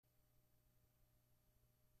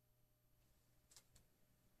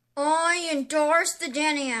I endorse the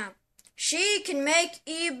Danny app. She can make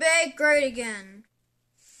eBay great again.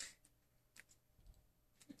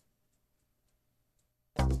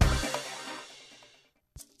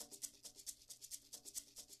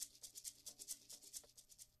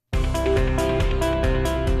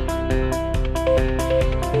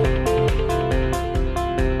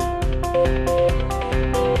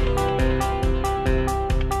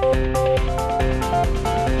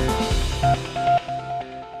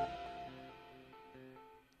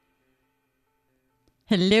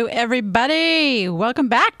 Hello, everybody. Welcome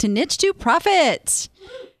back to Niche to Profit.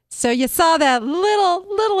 So you saw that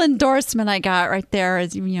little endorsement I got right there,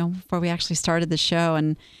 as you know, before we actually started the show,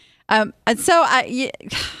 and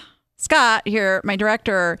Scott here, my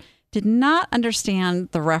director, did not understand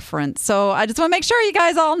the reference. So I just want to make sure you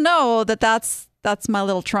guys all know that that's my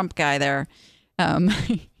little Trump guy there.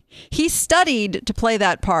 He studied to play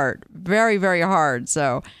that part very, very hard.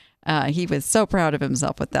 So he was so proud of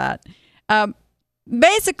himself with that.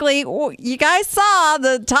 Basically, you guys saw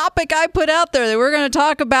the topic I put out there that we're going to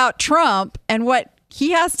talk about Trump and what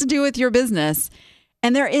he has to do with your business.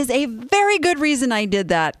 And there is a very good reason I did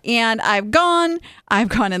that. And I've gone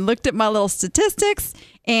and looked at my little statistics,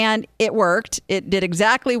 and it worked. It did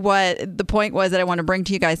exactly what the point was that I want to bring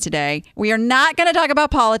to you guys today. We are not going to talk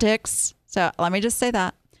about politics. So let me just say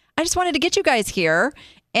that. I just wanted to get you guys here.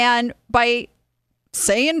 And by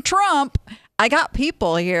saying Trump, I got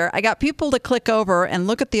people here. I got people to click over and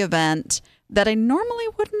look at the event that I normally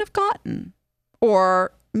wouldn't have gotten,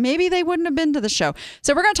 or maybe they wouldn't have been to the show.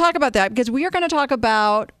 So we're going to talk about that because we are going to talk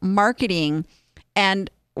about marketing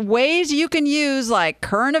and ways you can use like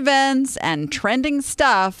current events and trending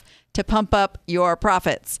stuff to pump up your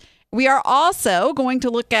profits. We are also going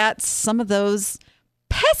to look at some of those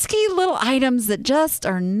pesky little items that just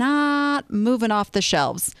are not moving off the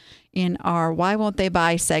shelves in our Why Won't They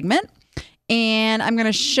Buy segment. And I'm going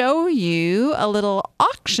to show you a little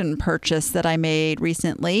auction purchase that I made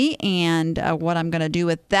recently and what I'm going to do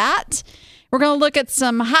with that. We're going to look at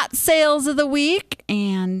some hot sales of the week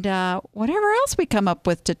and whatever else we come up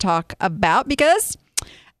with to talk about, because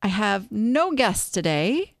I have no guests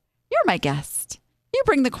today. You're my guest. You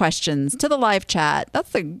bring the questions to the live chat.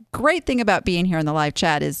 That's the great thing about being here in the live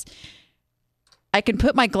chat is I can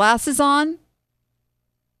put my glasses on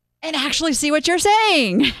and actually see what you're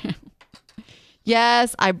saying.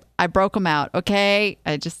 Yes, I broke them out, okay?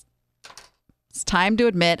 It's time to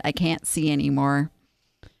admit I can't see anymore.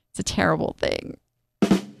 It's a terrible thing.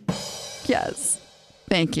 Yes,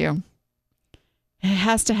 thank you. It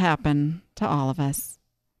has to happen to all of us.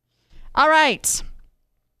 All right,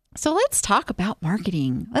 so let's talk about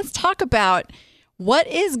marketing. Let's talk about what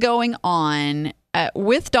is going on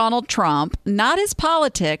with Donald Trump, not his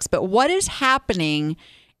politics, but what is happening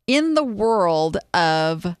in the world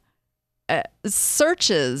of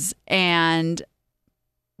searches and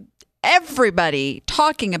everybody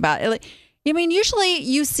talking about it. I mean, usually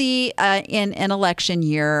you see in an election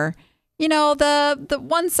year, you know, the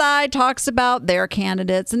one side talks about their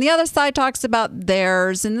candidates and the other side talks about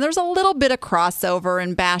theirs. And there's a little bit of crossover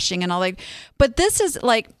and bashing and all that. But this is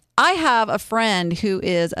like, I have a friend who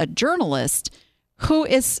is a journalist who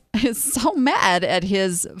is so mad at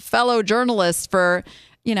his fellow journalists for,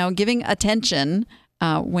 you know, giving attention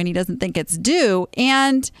when he doesn't think it's due.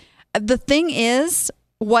 And the thing is,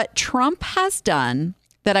 what Trump has done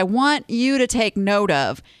that I want you to take note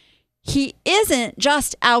of, he isn't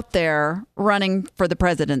just out there running for the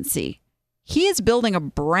presidency. He is building a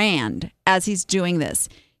brand as he's doing this.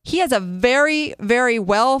 He has a very, very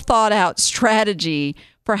well thought out strategy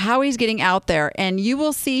for how he's getting out there. And you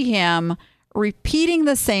will see him repeating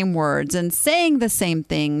the same words and saying the same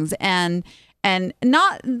things. And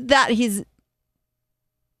not that he's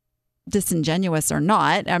disingenuous or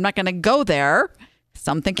not. I'm not going to go there.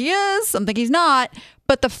 Some think he is, some think he's not.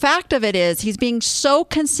 But the fact of it is he's being so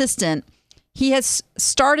consistent. He has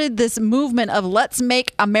started this movement of let's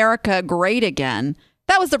make America great again.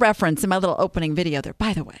 That was the reference in my little opening video there,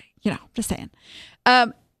 by the way. You know, just saying.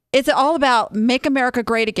 It's all about make America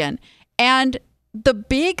great again. And the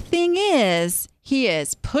big thing is he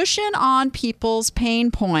is pushing on people's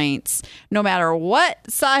pain points. No matter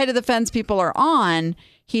what side of the fence people are on,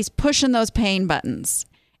 he's pushing those pain buttons.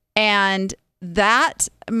 And that,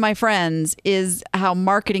 my friends, is how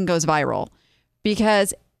marketing goes viral,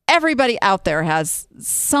 because everybody out there has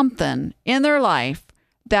something in their life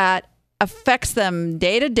that affects them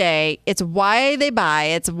day to day. It's why they buy.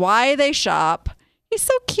 It's why they shop. He's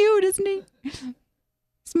so cute, isn't he?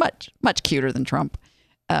 He's much cuter than Trump.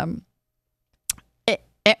 And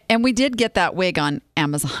we did get that wig on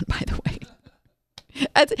Amazon, by the way.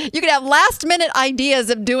 You can have last minute ideas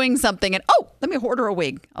of doing something and, oh, let me order a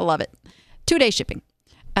wig. I love it. 2-day shipping.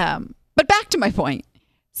 But back to my point.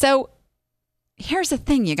 So here's the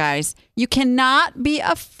thing, you guys. You cannot be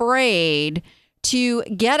afraid to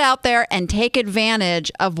get out there and take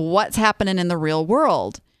advantage of what's happening in the real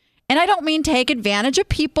world. And I don't mean take advantage of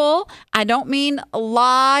people. I don't mean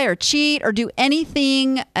lie or cheat or do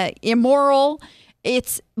anything immoral.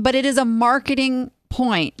 But it is a marketing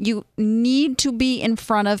point. You need to be in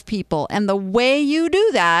front of people. And the way you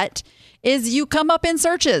do that is you come up in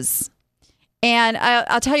searches. And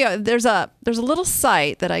I'll tell you, there's a little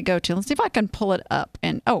site that I go to. Let's see if I can pull it up.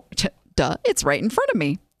 And duh, it's right in front of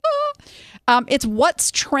me. It's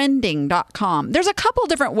whatstrending.com. There's a couple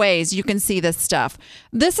different ways you can see this stuff.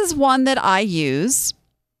 This is one that I use.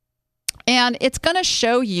 And it's going to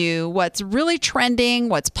show you what's really trending,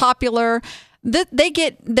 what's popular. They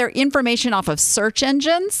get their information off of search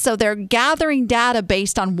engines. So they're gathering data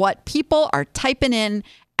based on what people are typing in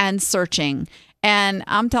and searching. And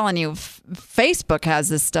I'm telling you, Facebook has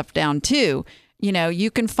this stuff down too. You know, you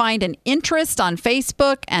can find an interest on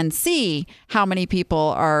Facebook and see how many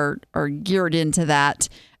people are geared into that.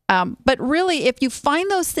 But really, if you find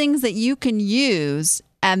those things that you can use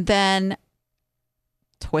and then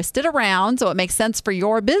twist it around so it makes sense for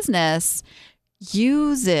your business,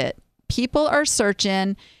 use it. People are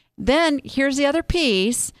searching. Then here's the other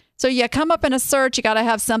piece. So you come up in a search, you got to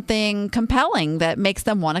have something compelling that makes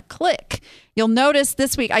them want to click. You'll notice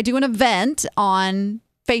this week I do an event on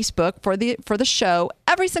Facebook for the show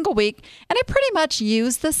every single week, and I pretty much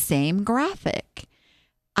use the same graphic.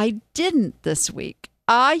 I didn't this week.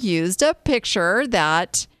 I used a picture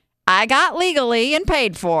that I got legally and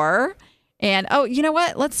paid for. And oh, you know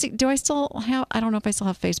what? Let's see. Do I still have? I don't know if I still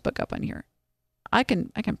have Facebook up on here. I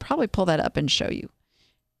can probably pull that up and show you.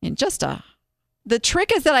 In just the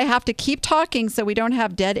trick is that I have to keep talking so we don't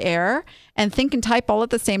have dead air and think and type all at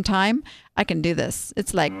the same time. I can do this.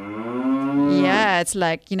 It's like,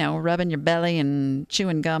 rubbing your belly and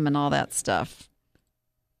chewing gum and all that stuff.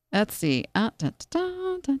 Let's see. And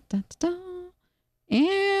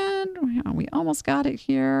we almost got it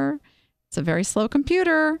here. It's a very slow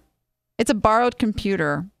computer. It's a borrowed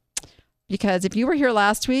computer. Because if you were here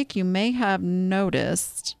last week, you may have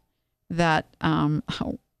noticed that, come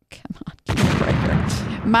on,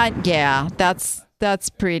 right here. That's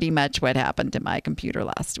pretty much what happened to my computer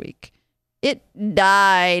last week. It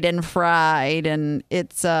died and fried, and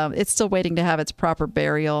it's still waiting to have its proper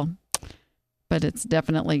burial, but it's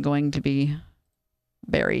definitely going to be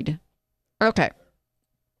buried. Okay.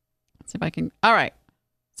 Let's see if I can. All right.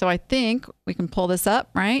 So I think we can pull this up,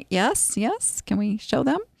 right? Yes. Can we show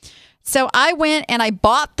them? So I went and I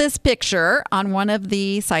bought this picture on one of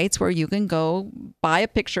the sites where you can go buy a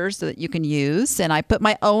picture so that you can use. And I put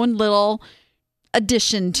my own little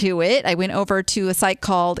addition to it. I went over to a site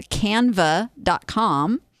called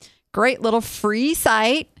canva.com. Great little free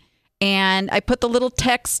site. And I put the little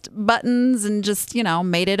text buttons and just,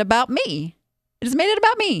 made it about me. It just made it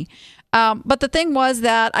about me. But the thing was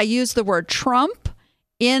that I used the word Trump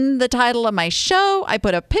in the title of my show. I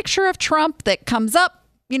put a picture of Trump that comes up.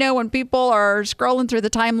 When people are scrolling through the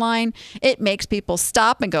timeline, it makes people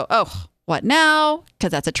stop and go, oh, what now?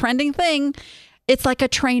 Because that's a trending thing. It's like a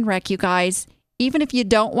train wreck, you guys. Even if you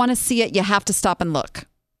don't want to see it, you have to stop and look.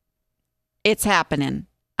 It's happening.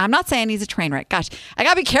 I'm not saying he's a train wreck. Gosh, I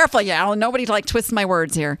got to be careful. Nobody twists my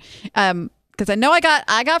words here. Because I know I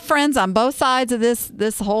got friends on both sides of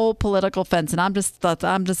this whole political fence. And I'm just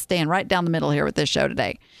staying right down the middle here with this show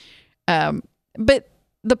today. But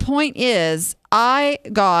the point is, I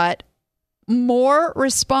got more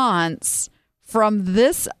response from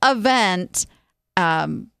this event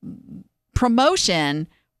promotion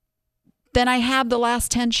than I have the last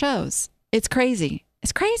 10 shows. It's crazy.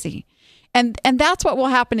 It's crazy. And that's what will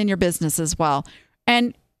happen in your business as well.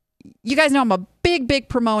 And you guys know I'm a big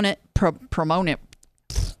proponent of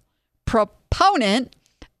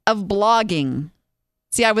blogging.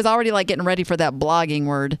 See, I was already getting ready for that blogging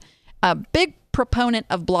word. A big proponent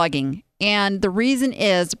of blogging. And the reason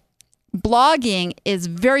is blogging is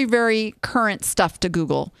very, very current stuff to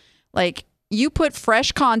Google. You put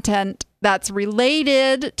fresh content that's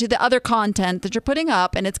related to the other content that you're putting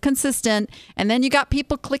up and it's consistent. And then you got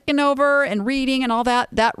people clicking over and reading and all that.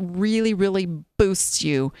 That really, really boosts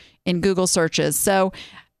you in Google searches. So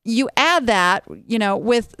you add that,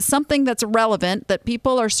 with something that's relevant that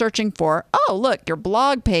people are searching for. Oh, look, your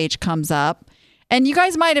blog page comes up. And you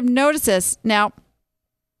guys might have noticed this. Now,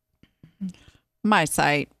 my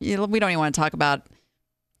site, we don't even want to talk about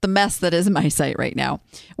the mess that is my site right now.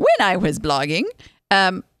 When I was blogging,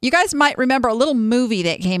 You guys might remember a little movie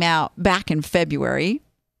that came out back in February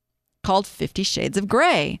called 50 Shades of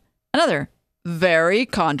Grey. Another very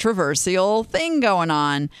controversial thing going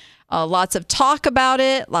on. Lots of talk about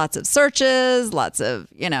it, lots of searches, lots of,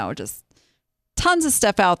 just tons of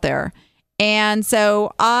stuff out there. And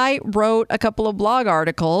so I wrote a couple of blog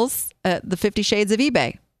articles at the 50 Shades of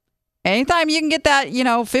eBay. Anytime you can get that,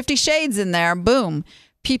 50 Shades in there, boom.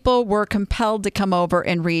 People were compelled to come over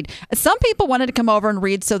and read. Some people wanted to come over and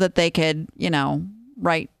read so that they could,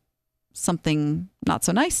 write something not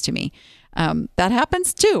so nice to me. That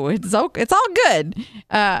happens too. It's all good.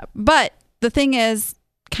 But the thing is,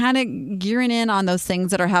 kind of gearing in on those things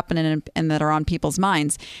that are happening and that are on people's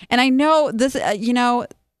minds. And I know this,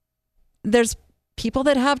 there's people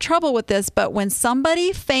that have trouble with this, but when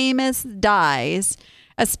somebody famous dies,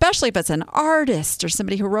 especially if it's an artist or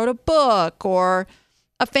somebody who wrote a book or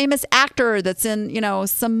a famous actor that's in,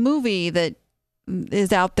 some movie that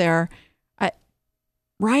is out there,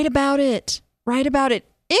 write about it. Write about it.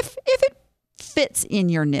 If it fits in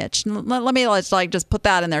your niche. Let me just put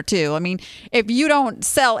that in there too. I mean, if you don't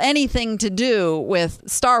sell anything to do with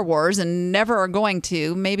Star Wars and never are going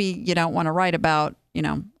to, maybe you don't want to write about,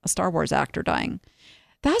 a Star Wars actor dying.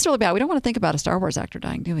 That's really bad. We don't want to think about a Star Wars actor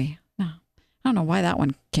dying, do we? No. I don't know why that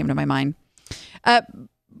one came to my mind.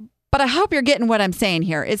 But I hope you're getting what I'm saying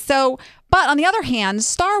here. But on the other hand,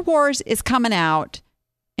 Star Wars is coming out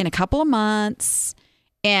in a couple of months.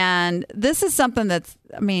 And this is something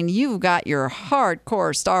you've got your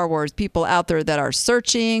hardcore Star Wars people out there that are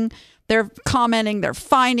searching. They're commenting, they're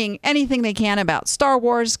finding anything they can about Star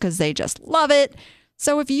Wars because they just love it.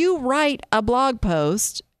 So if you write a blog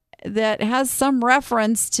post that has some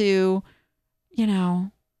reference to,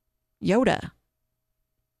 Yoda.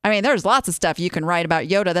 There's lots of stuff you can write about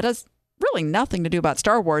Yoda that has really nothing to do about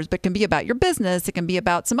Star Wars, but can be about your business. It can be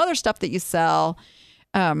about some other stuff that you sell.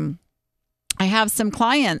 I have some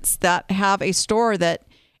clients that have a store that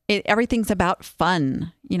everything's about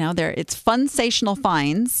fun. It's funsational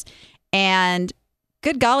finds, and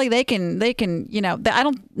good golly, they can. I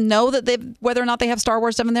don't know that whether or not they have Star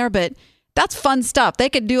Wars stuff in there, but that's fun stuff. They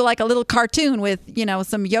could do like a little cartoon with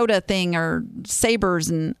some Yoda thing or sabers,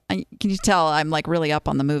 and can you tell I'm like really up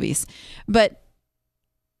on the movies? But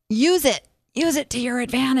use it to your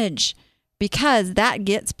advantage, because that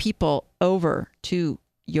gets people over to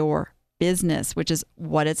your business, which is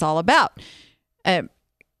what it's all about.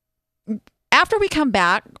 After we come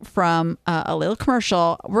back from a little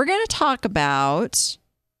commercial, we're going to talk about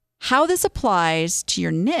how this applies to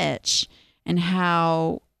your niche and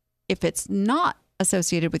how, if it's not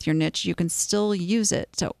associated with your niche, you can still use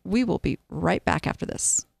it. So we will be right back after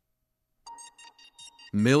this.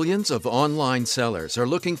 Millions of online sellers are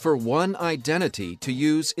looking for one identity to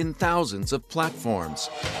use in thousands of platforms.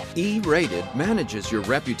 E-Rated manages your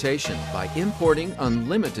reputation by importing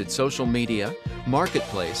unlimited social media,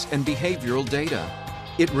 marketplace, and behavioral data.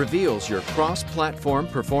 It reveals your cross-platform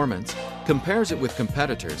performance, compares it with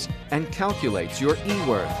competitors, and calculates your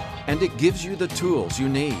e-worth. And it gives you the tools you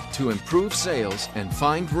need to improve sales and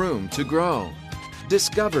find room to grow.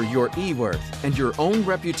 Discover your e-worth and your own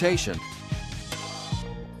reputation.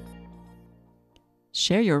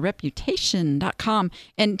 ShareYourReputation.com.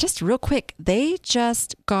 And just real quick, they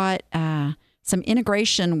just got some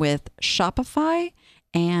integration with Shopify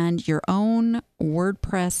and your own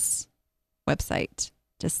WordPress website.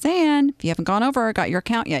 Just saying, if you haven't gone over or got your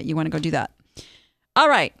account yet, you want to go do that. All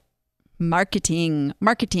right. Marketing.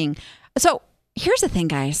 So here's the thing,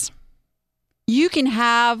 guys. You can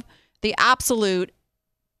have the absolute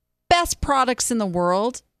best products in the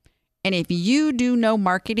world, and if you do no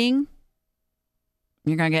marketing,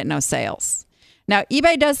 you're going to get no sales. Now,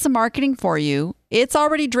 eBay does some marketing for you. It's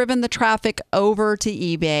already driven the traffic over to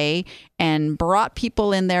eBay and brought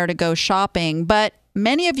people in there to go shopping. But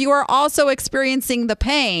many of you are also experiencing the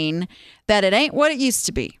pain that it ain't what it used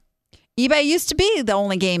to be. eBay used to be the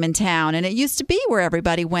only game in town, and it used to be where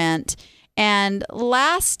everybody went. And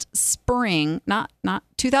last spring, not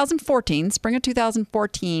 2014, spring of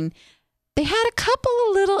 2014, they had a couple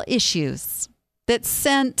of little issues that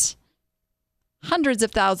sent hundreds of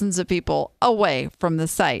thousands of people away from the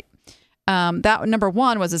site. That number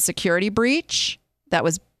one was a security breach. That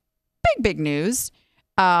was big news.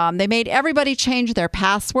 They made everybody change their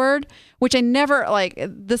password, which I never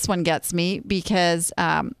this one gets me because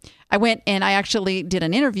I went and I actually did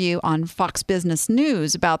an interview on Fox Business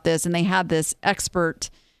News about this, and they had this expert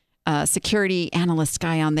security analyst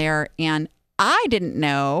guy on there, and I didn't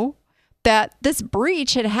know that this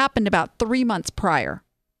breach had happened about 3 months prior,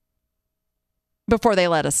 before they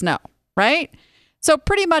let us know, right? So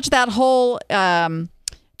pretty much that whole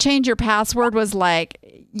change your password was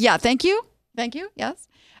like, yeah, thank you. Yes.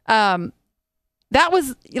 That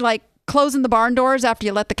was like closing the barn doors after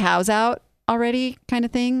you let the cows out already kind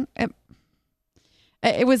of thing.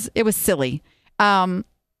 It was silly.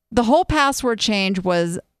 The whole password change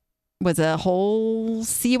was a whole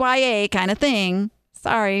CYA kind of thing.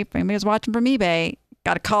 Sorry, if anybody's watching from eBay,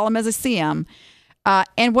 got to call them as I see them.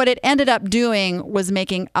 And what it ended up doing was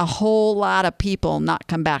making a whole lot of people not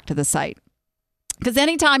come back to the site. Because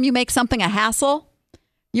anytime you make something a hassle,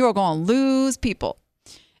 you are going to lose people.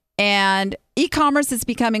 And e-commerce is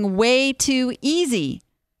becoming way too easy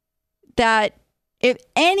that if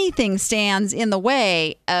anything stands in the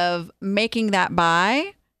way of making that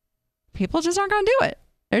buy, people just aren't going to do it.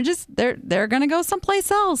 They're going to go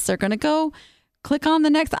someplace else. They're going to go click on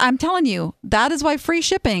the next. I'm telling you, that is why free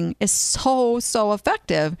shipping is so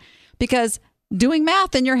effective, because doing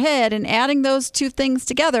math in your head and adding those two things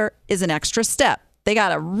together is an extra step. They got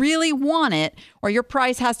to really want it, or your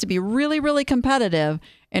price has to be really, really competitive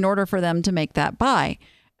in order for them to make that buy.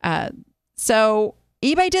 So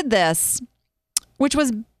eBay did this, which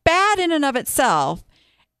was bad in and of itself.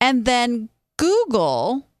 And then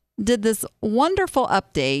Google did this wonderful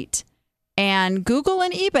update, and Google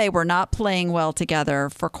and eBay were not playing well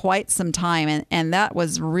together for quite some time. And that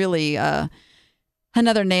was really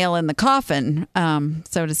another nail in the coffin,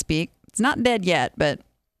 so to speak. It's not dead yet, but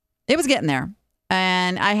it was getting there.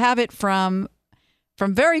 And I have it from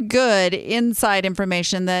very good inside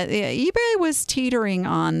information that eBay was teetering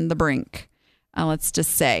on the brink, let's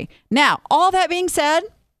just say. Now, all that being said,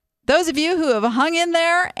 those of you who have hung in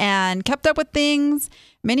there and kept up with things,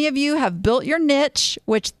 many of you have built your niche,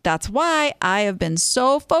 which that's why I have been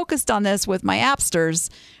so focused on this with my appsters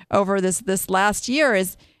over this last year.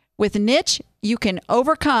 Is with niche, you can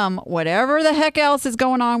overcome whatever the heck else is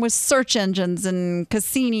going on with search engines and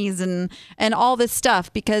Cassinis and all this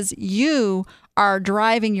stuff, because you are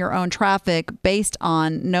driving your own traffic based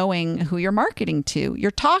on knowing who you're marketing to.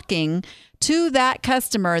 You're talking to that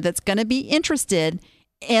customer that's going to be interested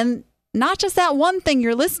in not just that one thing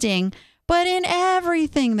you're listing, but in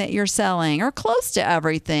everything that you're selling, or close to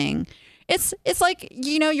everything. It's like,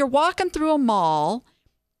 you're walking through a mall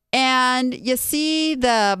and you see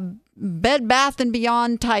the Bed Bath &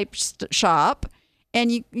 Beyond type shop,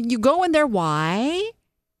 and you go in there. Why?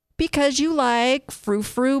 Because you like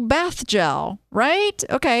frou-frou bath gel, right?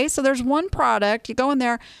 Okay, so there's one product. You go in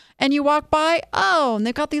there and you walk by. Oh, and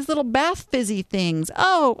they've got these little bath fizzy things.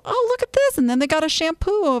 Oh, look at this. And then they got a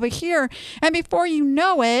shampoo over here. And before you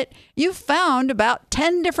know it, you've found about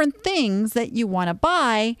 10 different things that you want to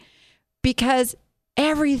buy, because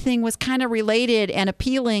everything was kind of related and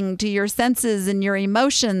appealing to your senses and your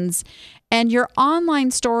emotions. And your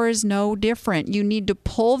online store is no different. You need to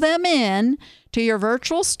pull them in to your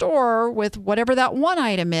virtual store with whatever that one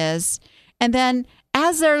item is. And then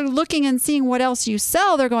as they're looking and seeing what else you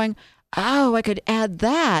sell, they're going, oh, I could add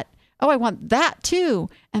that. Oh, I want that too.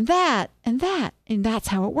 And that, and that. And that's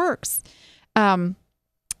how it works.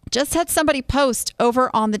 Just had somebody post over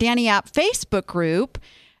on the Danny App Facebook group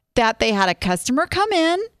that they had a customer come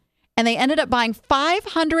in and they ended up buying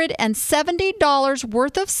 $570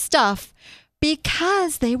 worth of stuff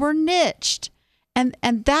because they were niched. And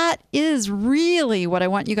that is really what I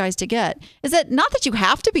want you guys to get, is that not that you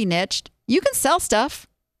have to be niched. You can sell stuff.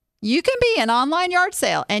 You can be an online yard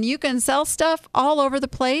sale and you can sell stuff all over the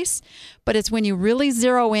place, but it's when you really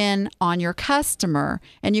zero in on your customer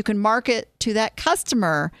and you can market to that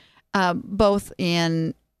customer, both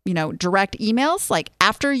in direct emails, like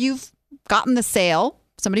after you've gotten the sale,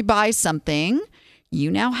 somebody buys something,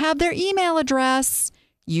 you now have their email address.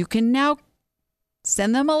 You can now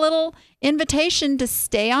send them a little invitation to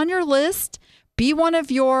stay on your list, be one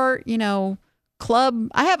of your, club.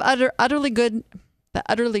 I have the Utterly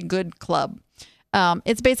Good Club.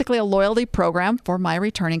 It's basically a loyalty program for my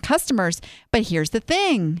returning customers. But here's the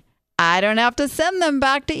thing. I don't have to send them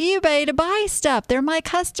back to eBay to buy stuff. They're my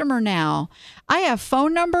customer now. I have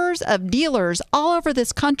phone numbers of dealers all over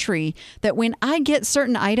this country that when I get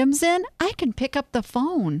certain items in, I can pick up the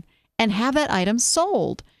phone and have that item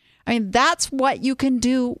sold. I mean, that's what you can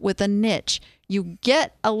do with a niche. You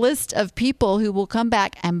get a list of people who will come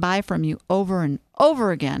back and buy from you over and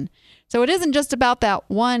over again. So it isn't just about that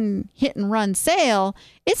one hit and run sale.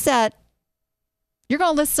 It's that you're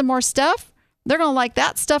going to list some more stuff. They're going to like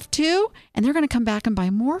that stuff too, and they're going to come back and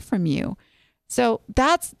buy more from you. So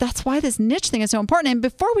that's why this niche thing is so important. And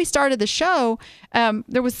before we started the show,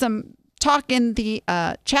 there was some talk in the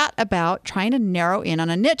chat about trying to narrow in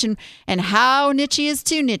on a niche and how niche-y is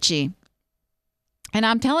too niche-y. And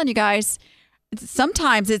I'm telling you guys,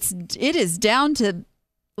 sometimes it is down to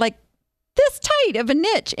like this tight of a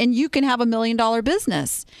niche and you can have $1 million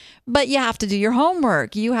business. But you have to do your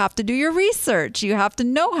homework. You have to do your research. You have to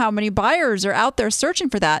know how many buyers are out there searching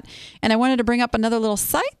for that. And I wanted to bring up another little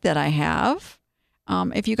site that I have.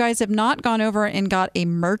 If you guys have not gone over and got a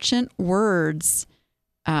Merchant Words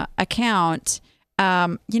account,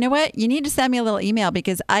 you know what? You need to send me a little email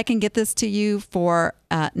because I can get this to you for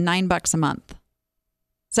 $9 a month.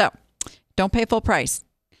 So don't pay full price.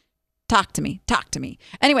 Talk to me.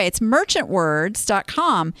 Anyway, it's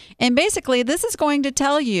merchantwords.com. And basically, this is going to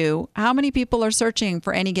tell you how many people are searching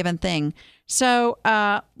for any given thing. So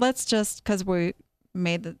let's just, because we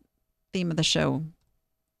made the theme of the show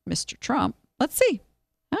Mr. Trump, let's see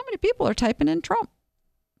how many people are typing in Trump.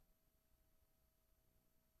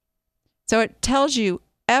 So it tells you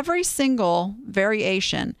every single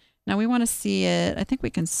variation. Now we want to see it. I think we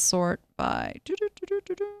can sort by.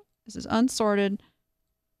 This is unsorted.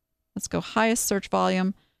 Let's go highest search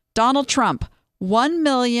volume. Donald Trump,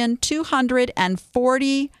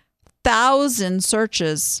 1,240,000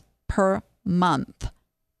 searches per month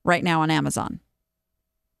right now on Amazon.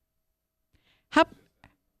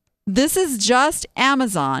 This is just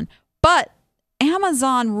Amazon, but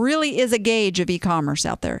Amazon really is a gauge of e-commerce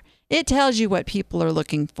out there. It tells you what people are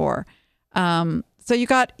looking for. So you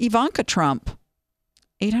got Ivanka Trump,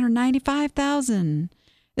 895,000.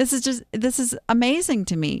 This is amazing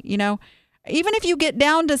to me. You know, even if you get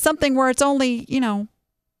down to something where it's only,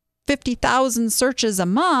 50,000 searches a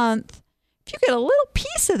month, if you get a little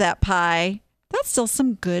piece of that pie, that's still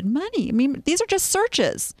some good money. I mean, these are just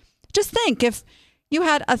searches. Just think if you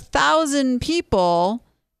had 1,000 people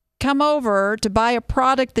come over to buy a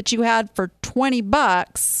product that you had for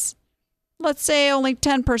 $20, let's say only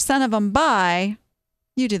 10% of them buy,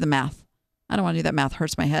 you do the math. I don't want to do that math. It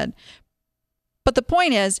hurts my head. But the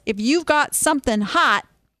point is, if you've got something hot,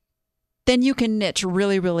 then you can niche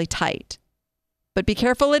really, really tight. But be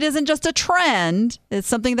careful, it isn't just a trend. It's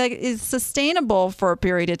something that is sustainable for a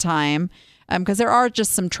period of time, because there are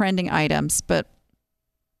just some trending items. But,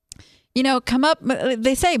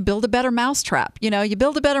 they say build a better mousetrap. You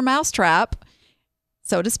build a better mousetrap,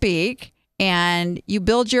 so to speak, and you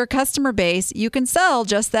build your customer base, you can sell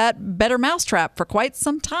just that better mousetrap for quite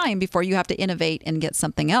some time before you have to innovate and get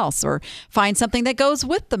something else or find something that goes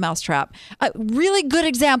with the mousetrap. A really good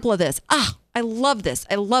example of this. I love this.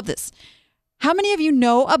 How many of you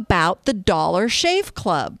know about the Dollar Shave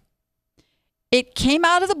Club? It came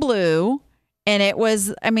out of the blue, and it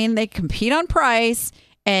was, they compete on price,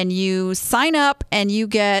 and you sign up and you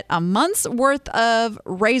get a month's worth of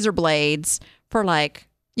razor blades for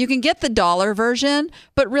you can get the $1 version,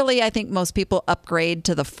 but really I think most people upgrade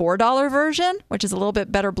to the $4 version, which is a little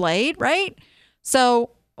bit better blade, right?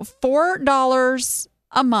 So $4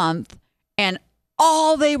 a month, and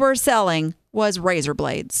all they were selling was razor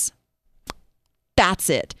blades. That's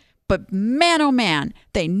it. But man, oh man,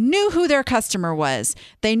 they knew who their customer was.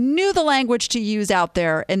 They knew the language to use out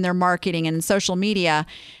there in their marketing and in social media.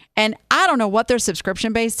 And I don't know what their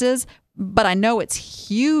subscription base is, but I know it's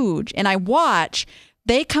huge. And I watch,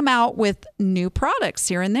 they come out with new products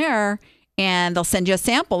here and there, and they'll send you a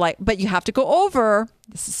sample. But you have to go over.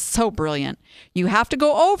 This is so brilliant. You have to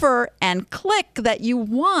go over and click that you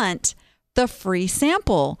want the free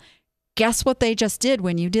sample. Guess what they just did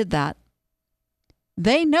when you did that?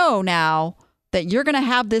 They know now that you're going to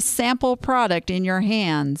have this sample product in your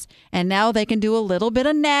hands, and now they can do a little bit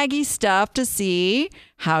of naggy stuff to see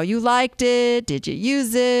how you liked it. Did you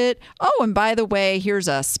use it? Oh, and by the way, here's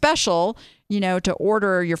a special, to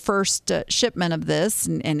order your first shipment of this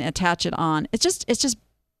and attach it on. It's just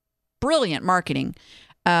brilliant marketing.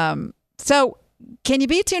 So can you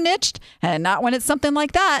be too niched? And not when it's something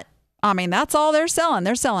like that. That's all they're selling.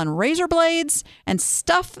 They're selling razor blades and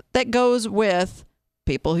stuff that goes with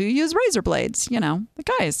people who use razor blades, the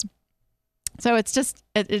guys. So it's just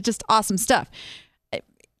awesome stuff.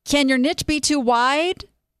 Can your niche be too wide?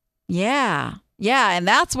 Yeah. And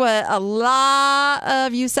that's what a lot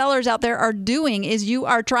of you sellers out there are doing, is you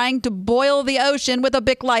are trying to boil the ocean with a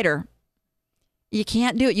Bic lighter. You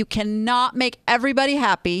can't do it. You cannot make everybody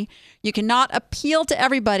happy. You cannot appeal to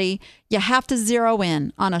everybody. You have to zero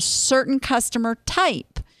in on a certain customer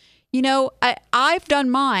type. I've done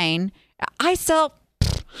mine. I sell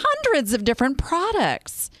hundreds of different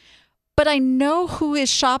products, but I know who is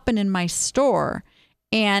shopping in my store,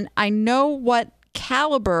 and I know what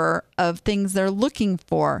caliber of things they're looking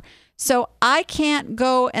for. So I can't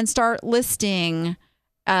go and start listing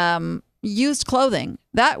used clothing.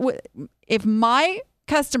 If my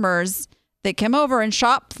customers that come over and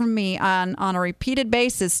shop from me on a repeated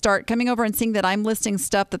basis start coming over and seeing that I'm listing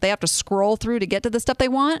stuff that they have to scroll through to get to the stuff they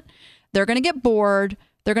want, they're going to get bored.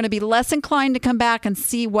 They're going to be less inclined to come back and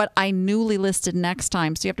see what I newly listed next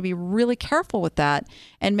time. So you have to be really careful with that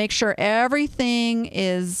and make sure everything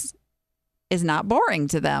is not boring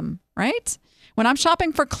to them, right? When I'm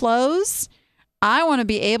shopping for clothes, I want to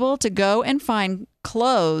be able to go and find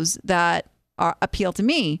clothes that appeal to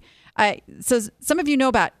me. So some of you know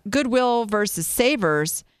about Goodwill versus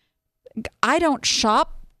Savers. I don't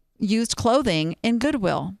shop used clothing in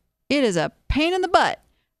Goodwill. It is a pain in the butt.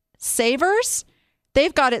 Savers,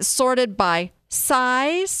 they've got it sorted by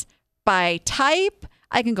size, by type.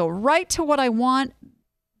 I can go right to what I want.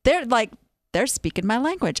 They're speaking my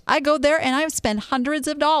language. I go there and I spend hundreds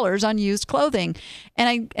of dollars on used clothing.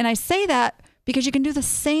 And I say that because you can do the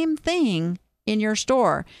same thing in your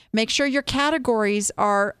store. Make sure your categories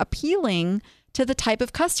are appealing to the type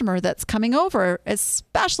of customer that's coming over,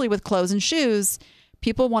 especially with clothes and shoes.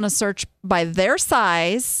 People want to search by their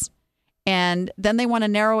size, and then they want to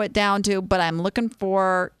narrow it down to, but I'm looking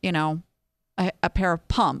for, a pair of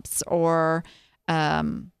pumps or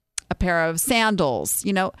a pair of sandals.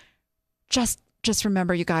 Just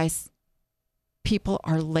remember, you guys, people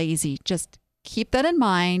are lazy. Just keep that in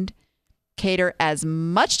mind. Cater as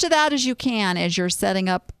much to that as you can as you're setting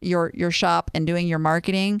up your shop and doing your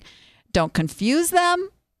marketing. Don't confuse them.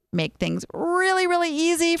 Make things really, really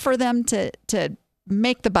easy for them to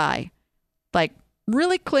make the buy. Like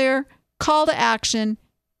really clear call to action.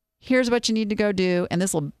 Here's what you need to go do, and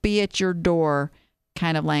this will be at your door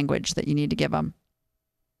kind of language that you need to give them.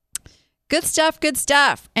 Good stuff, good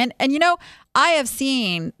stuff. And I have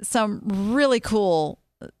seen some really cool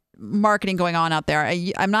marketing going on out there.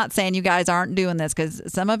 I'm not saying you guys aren't doing this, because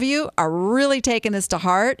some of you are really taking this to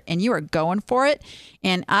heart and you are going for it.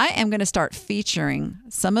 And I am going to start featuring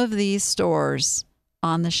some of these stores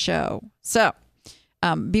on the show. So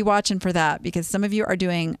be watching for that, because some of you are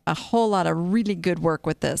doing a whole lot of really good work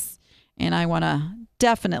with this. And I want to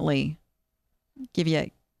definitely give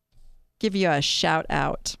you a shout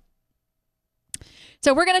out.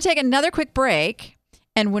 So we're going to take another quick break.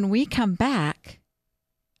 And when we come back,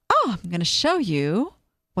 I'm going to show you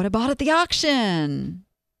what I bought at the auction.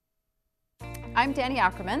 I'm Danny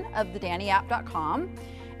Ackerman of thedannyapp.com.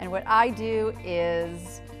 And what I do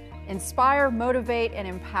is inspire, motivate, and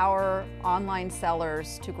empower online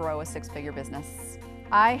sellers to grow a six-figure business.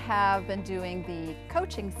 I have been doing the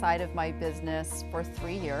coaching side of my business for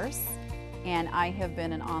 3 years. And I have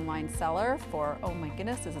been an online seller for, oh my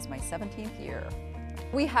goodness, this is my 17th year.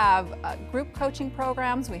 We have group coaching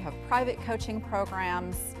programs. We have private coaching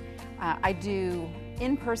programs. I do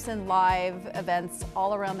in-person live events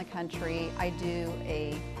all around the country. I do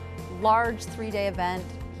a large 3-day event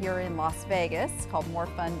here in Las Vegas called More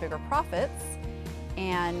Fun, Bigger Profits.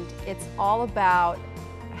 And it's all about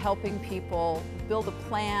helping people build a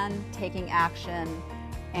plan, taking action,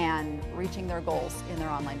 and reaching their goals in their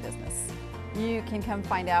online business. You can come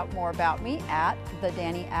find out more about me at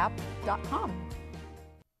thedannyapp.com.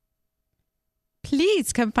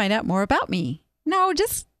 Please come find out more about me. No,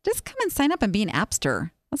 just come and sign up and be an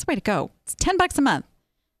Appster. That's the way to go. It's $10 a month.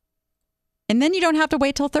 And then you don't have to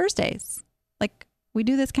wait till Thursdays. Like, we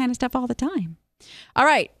do this kind of stuff all the time. All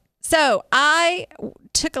right. So I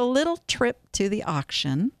took a little trip to the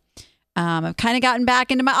auction. I've kind of gotten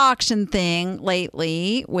back into my auction thing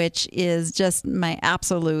lately, which is just my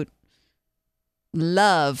absolute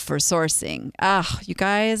love for sourcing. You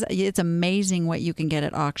guys, it's amazing what you can get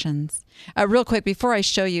at auctions. Real quick, before I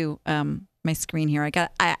show you my screen here,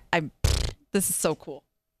 this is so cool.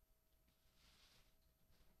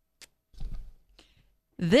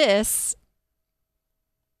 This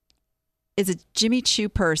is a Jimmy Choo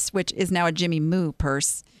purse, which is now a Jimmy Moo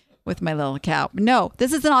purse with my little cow. No,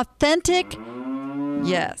 this is an authentic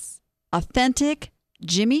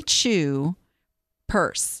Jimmy Choo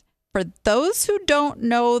purse. For those who don't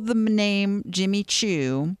know the name Jimmy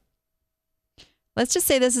Choo, let's just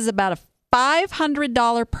say this is about a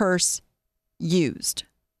 $500 purse used.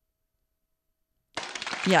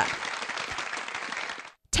 Yeah.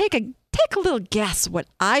 Take a little guess what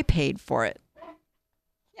I paid for it.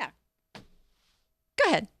 Yeah.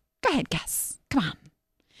 Go ahead, guess. Come on.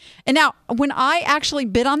 And now, when I actually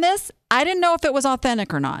bid on this, I didn't know if it was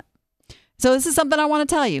authentic or not. So this is something I want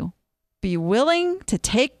to tell you. Be willing to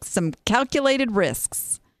take some calculated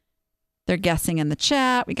risks. They're guessing in the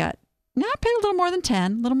chat. I paid a little more than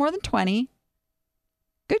 10, a little more than 20.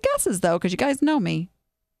 Good guesses, though, because you guys know me.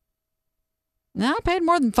 I paid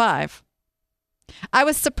more than 5. I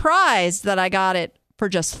was surprised that I got it for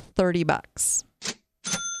just $30.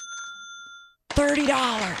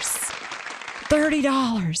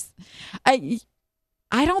 $30.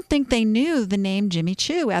 I don't think they knew the name Jimmy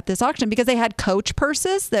Choo at this auction, because they had Coach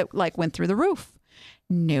purses that went through the roof.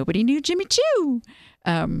 Nobody knew Jimmy Choo.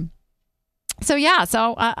 So yeah,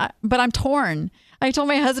 but I'm torn. I told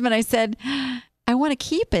my husband, I said, I want to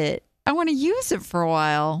keep it. I want to use it for a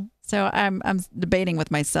while. So I'm debating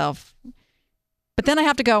with myself. But then I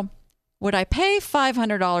have to go, would I pay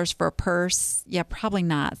 $500 for a purse? Yeah, probably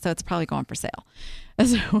not. So it's probably going for sale.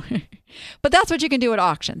 So, but that's what you can do at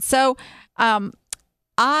auctions. So I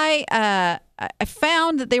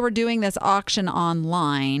found that they were doing this auction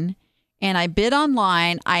online, and I bid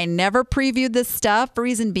online. I never previewed this stuff.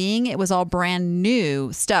 Reason being, it was all brand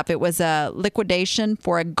new stuff. It was a liquidation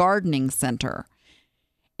for a gardening center.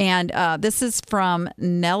 And this is from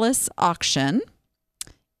Nellis Auction.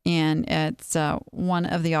 And it's one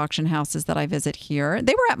of the auction houses that I visit here.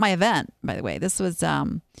 They were at my event, by the way. This was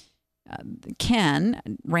Ken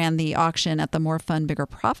ran the auction at the More Fun, Bigger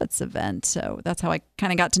Profits event. So that's how I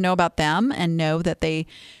kind of got to know about them and know that they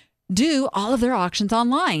do all of their auctions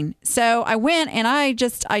online. So I went and I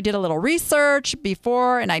did a little research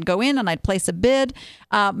before, and I'd go in and I'd place a bid.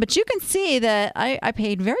 But you can see that I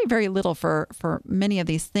paid very, very little for many of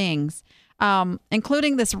these things,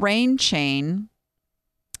 including this rain chain.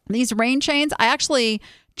 These rain chains, I actually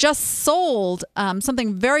just sold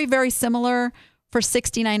something very, very similar for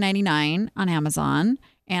 $69.99 on Amazon,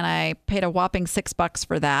 and I paid a whopping $6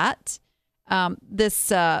 for that.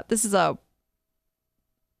 This is a,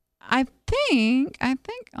 I think.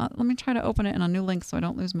 Let me try to open it in a new link so I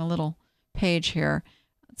don't lose my little page here.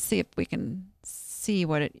 Let's see if we can see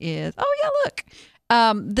what it is. Oh yeah, look.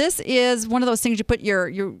 This is one of those things you put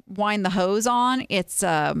you wind the hose on. It's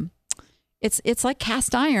like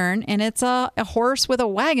cast iron, and it's a horse with a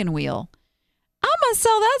wagon wheel. I'm going to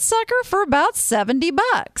sell that sucker for about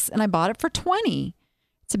 $70, and I bought it for $20.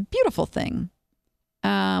 It's a beautiful thing.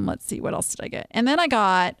 Let's see, what else did I get? And then I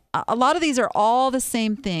got, a lot of these are all the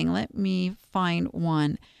same thing. Let me find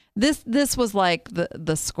one. This was like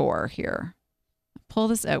the score here. Pull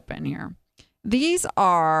this open here. These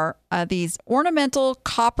are these ornamental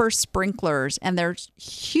copper sprinklers, and they're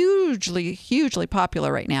hugely, hugely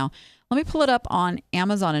popular right now. Let me pull it up on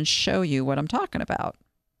Amazon and show you what I'm talking about.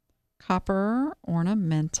 Copper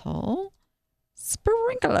ornamental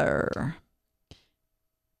sprinkler.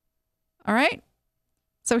 All right.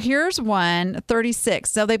 So here's one,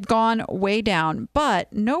 36. So they've gone way down,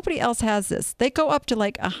 but nobody else has this. They go up to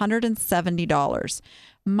like $170.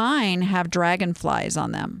 Mine have dragonflies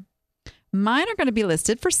on them. Mine are going to be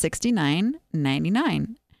listed for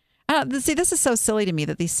 $69.99. See, this is so silly to me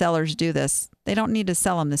that these sellers do this. They don't need to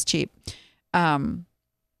sell them this cheap. I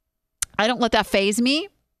don't let that faze me.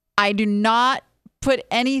 I do not put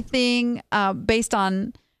anything based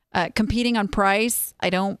on competing on price. I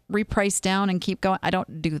don't reprice down and keep going. I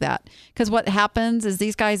don't do that, because what happens is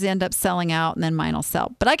these guys end up selling out, and then mine will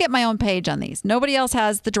sell. But I get my own page on these. Nobody else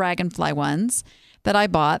has the dragonfly ones that I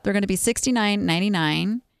bought. They're going to be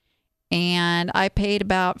 $69.99, and I paid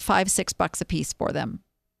about $5-6 a piece for them.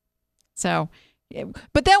 So,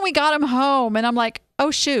 but then we got them home, and I'm like,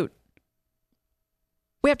 oh shoot,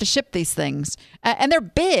 we have to ship these things, and they're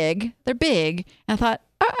big. They're big, and I thought,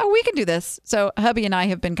 oh, we can do this. So hubby and I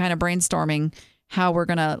have been kind of brainstorming how we're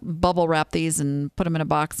gonna bubble wrap these and put them in a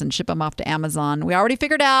box and ship them off to Amazon. We already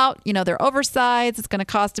figured out, they're oversized. It's going to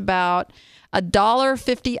cost about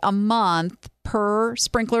 $1.50 a month per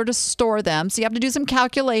sprinkler to store them. So you have to do some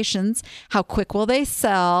calculations. How quick will they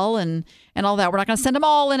sell and all that. We're not going to send them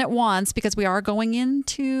all in at once, because we are going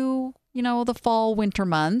into, the fall, winter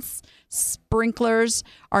months. Sprinklers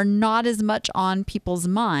are not as much on people's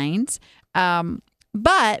minds.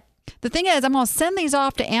 But the thing is, I'm going to send these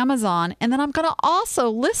off to Amazon, and then I'm going to also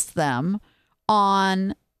list them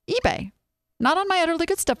on eBay. Not on my Utterly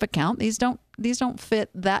Good Stuff account. These don't fit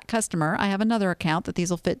that customer. I have another account that these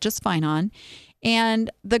will fit just fine on. And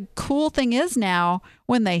the cool thing is, now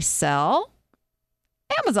when they sell,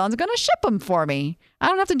 Amazon's going to ship them for me. I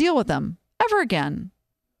don't have to deal with them ever again.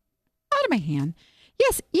 Out of my hand.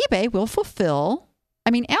 Yes,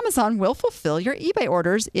 Amazon will fulfill your eBay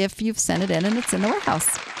orders if you've sent it in and it's in the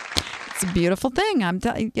warehouse. It's a beautiful thing. I'm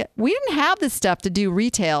telling you, we didn't have this stuff to do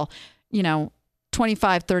retail,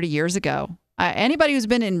 25, 30 years ago. Anybody who's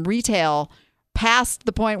been in retail past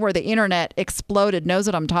the point where the internet exploded knows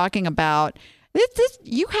what I'm talking about.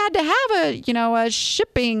 You had to have a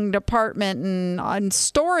shipping department and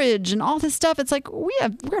storage and all this stuff. It's like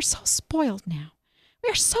we're so spoiled now. We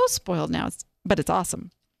are so spoiled now. But it's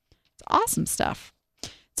awesome. It's awesome stuff.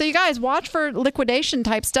 So you guys watch for liquidation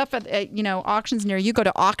type stuff at auctions near you. Go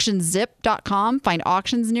to auctionzip.com, find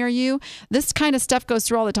auctions near you. This kind of stuff goes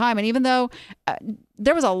through all the time. And even though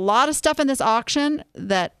there was a lot of stuff in this auction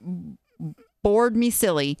that bored me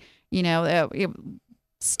silly,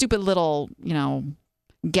 stupid little,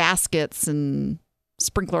 gaskets and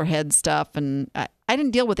sprinkler head stuff. And I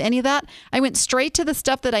didn't deal with any of that. I went straight to the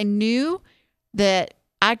stuff that I knew that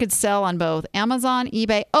I could sell on both Amazon,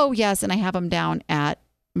 eBay. Oh, yes. And I have them down at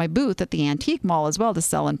my booth at the antique mall as well to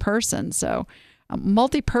sell in person. So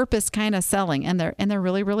multi-purpose kind of selling. And they're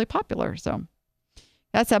really, really popular. So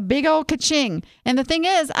that's a big old ka-ching. And the thing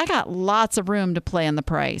is, I got lots of room to play in the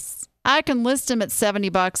price. I can list them at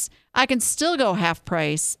 $70. I can still go half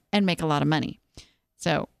price and make a lot of money.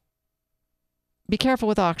 So be careful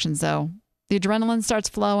with auctions, though. The adrenaline starts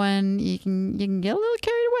flowing. You can get a little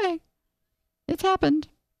carried away. It's happened.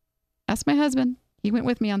 Ask my husband. He went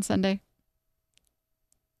with me on Sunday.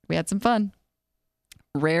 We had some fun.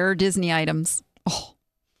 Rare Disney items. Oh.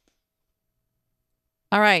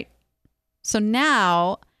 All right. So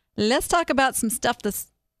now let's talk about some stuff that's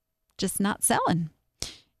just not selling.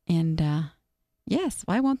 And yes,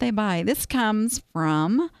 why won't they buy? This comes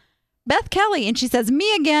from Beth Kelly, and she says,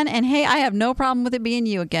 me again. And hey, I have no problem with it being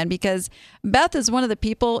you again, because Beth is one of the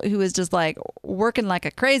people who is just like working like a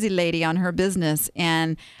crazy lady on her business.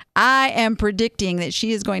 And I am predicting that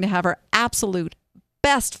she is going to have her absolute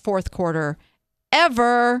best fourth quarter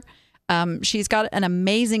ever. She's got an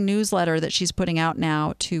amazing newsletter that she's putting out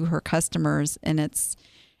now to her customers, and it's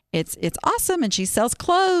awesome. And she sells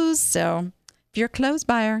clothes. So if you're a clothes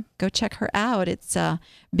buyer, go check her out. It's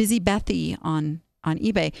Busy Bethy on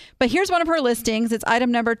eBay. But here's one of her listings. It's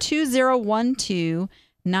item number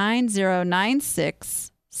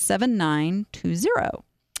 2012-9096-7920.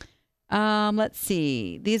 Let's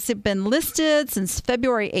see. These have been listed since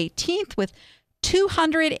February 18th with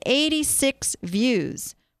 286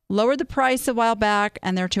 views. Lowered the price a while back,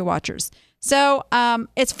 and they're two watchers. So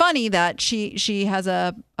it's funny that she has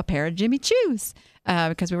a pair of Jimmy Choos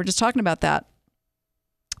because we were just talking about that.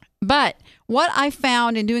 But what I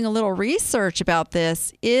found in doing a little research about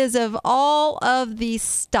this is, of all of the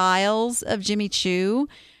styles of Jimmy Choo,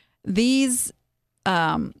 these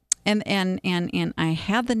and I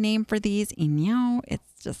had the name for these, and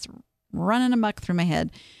it's just running amok through my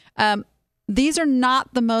head. These are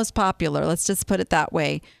not the most popular. Let's just put it that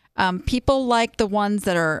way. People like the ones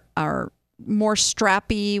that are more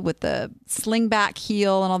strappy with the sling back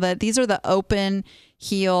heel and all that. These are the open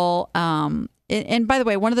heel. And by the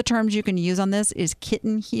way, one of the terms you can use on this is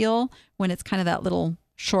kitten heel, when it's kind of that little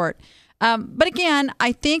short. But again,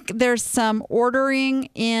 I think there's some ordering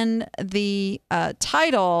in the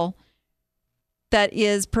title that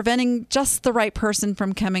is preventing just the right person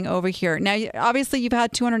from coming over here. Now, obviously, you've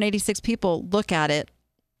had 286 people look at it,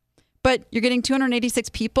 but you're getting 286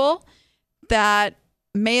 people that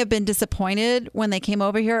may have been disappointed when they came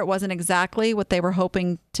over here. It wasn't exactly what they were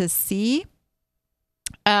hoping to see.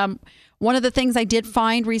 One of the things I did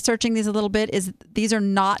find researching these a little bit is these are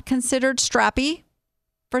not considered strappy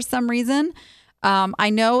for some reason. I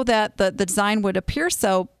know that the design would appear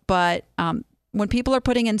so, but when people are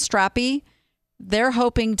putting in strappy, they're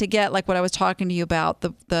hoping to get like what I was talking to you about,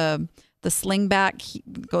 the sling back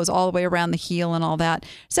goes all the way around the heel and all that.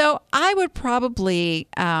 So I would probably,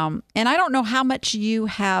 and I don't know how much you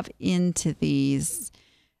have into these,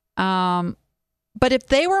 but if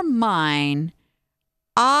they were mine,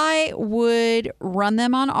 I would run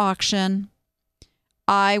them on auction.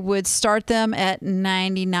 I would start them at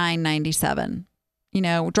 $99.97.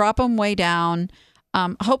 Drop them way down.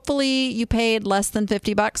 Hopefully you paid less than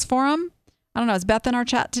 $50 for them. I don't know. Is Beth in our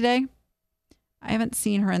chat today? I haven't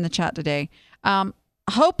seen her in the chat today.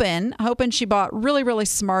 Hoping she bought really, really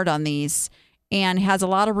smart on these and has a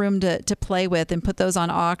lot of room to play with and put those on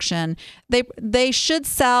auction. They should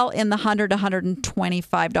sell in the $100 to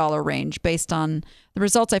 $125 range based on the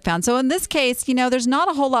results I found. So in this case, there's not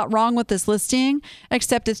a whole lot wrong with this listing,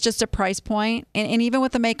 except it's just a price point. And even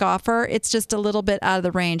with the make offer, it's just a little bit out of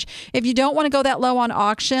the range. If you don't want to go that low on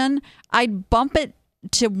auction, I'd bump it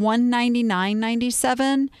to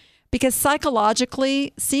 $199.97. Because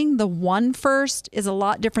psychologically, seeing the one first is a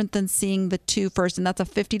lot different than seeing the two first, and that's a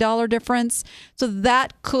 $50 difference. So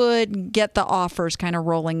that could get the offers kind of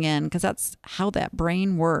rolling in, because that's how that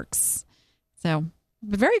brain works. So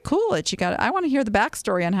very cool that you got it. I want to hear the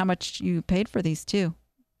backstory on how much you paid for these too.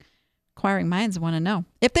 Inquiring minds want to know.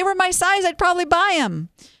 If they were my size, I'd probably buy them,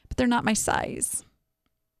 but they're not my size.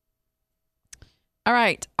 All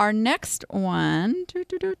right, our next one.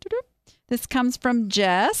 This comes from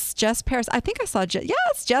Jess Paris. I think I saw Jess.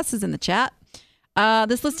 Yes, Jess is in the chat.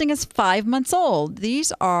 This listing is 5 months old.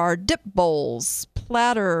 These are dip bowls,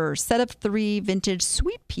 platter, set of 3 vintage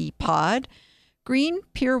sweet pea pod, green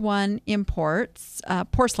Pier 1 imports,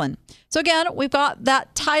 porcelain. So again, we've got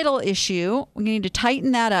that title issue. We need to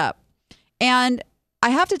tighten that up. And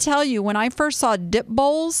I have to tell you, when I first saw dip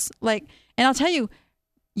bowls, and I'll tell you,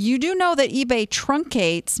 You do know that eBay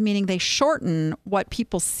truncates, meaning they shorten what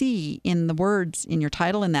people see in the words in your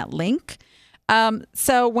title in that link.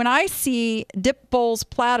 So when I see Dip Bowls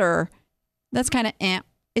Platter, that's kind of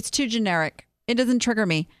it's too generic. It doesn't trigger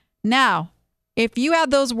me. Now, if you add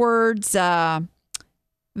those words,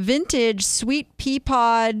 vintage sweet pea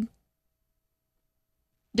pod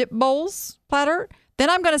dip bowls platter, then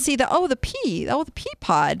I'm going to see the pea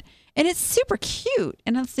pod. And it's super cute.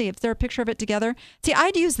 And let's see, if there's a picture of it together. See,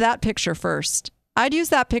 I'd use that picture first. I'd use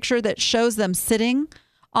that picture that shows them sitting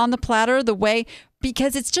on the platter the way,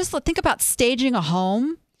 because it's just, think about staging a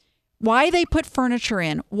home. Why they put furniture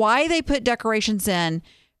in, why they put decorations in,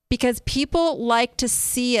 because people like to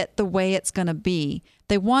see it the way it's going to be.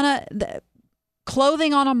 They want to,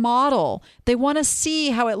 clothing on a model, they want to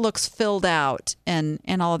see how it looks filled out and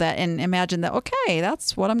all of that, and imagine that, okay,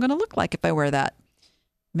 that's what I'm going to look like if I wear that.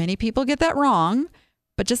 Many people get that wrong,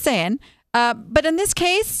 but just saying. But in this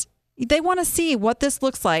case, they want to see what this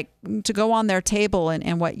looks like to go on their table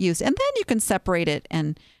and what use. And then you can separate it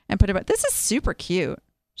and put it. This is super cute.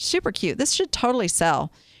 Super cute. This should totally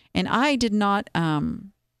sell. And I did not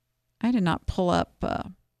pull up. All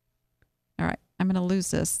right. I'm going to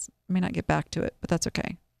lose this. I may not get back to it, but that's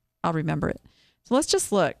okay. I'll remember it. So let's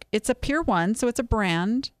just look. It's a Pier 1. So it's a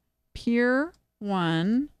brand. Pier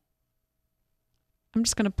 1. I'm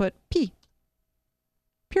just going to put P.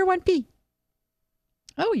 Pier 1P.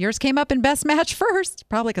 Oh, yours came up in best match first.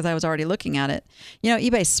 Probably because I was already looking at it. You know,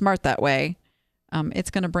 eBay's smart that way. It's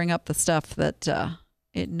going to bring up the stuff that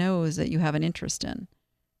it knows that you have an interest in.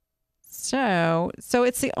 So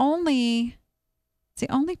it's the only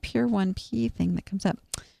Pier 1P thing that comes up.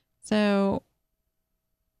 So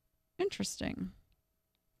interesting.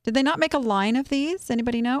 Did they not make a line of these?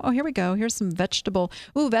 Anybody know? Oh, here we go. Here's some vegetable.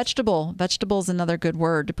 Ooh, vegetable. Vegetable is another good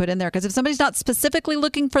word to put in there, because if somebody's not specifically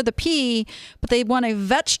looking for the P, but they want a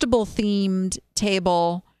vegetable-themed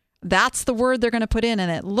table, that's the word they're going to put in, and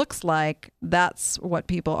it looks like that's what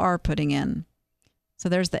people are putting in. So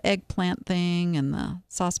there's the eggplant thing and the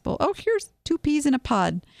sauce bowl. Oh, here's 2 peas in a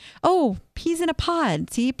pod. Oh, peas in a pod.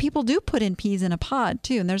 See, people do put in peas in a pod,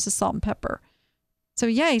 too, and there's the salt and pepper. So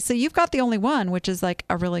yay, so you've got the only one, which is like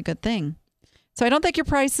a really good thing. So I don't think your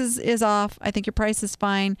price is off. I think your price is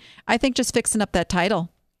fine. I think just fixing up that title.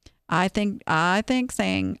 I think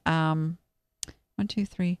saying 1, 2,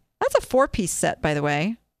 3. That's a 4-piece set, by the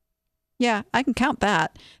way. Yeah, I can count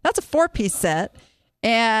that. That's a 4-piece set.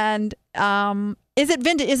 And is it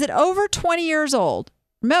vintage? Is it over 20 years old?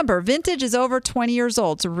 Remember, vintage is over 20 years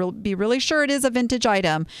old. So be really sure it is a vintage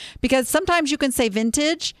item, because sometimes you can say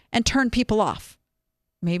vintage and turn people off.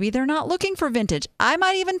 Maybe they're not looking for vintage. I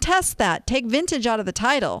might even test that. Take vintage out of the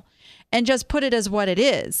title and just put it as what it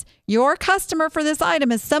is. Your customer for this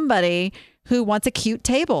item is somebody who wants a cute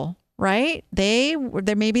table, right?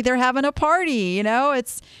 Maybe they're having a party, you know?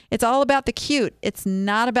 It's all about the cute. It's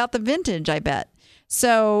not about the vintage, I bet.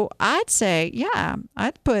 So I'd say, yeah,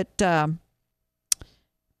 I'd put I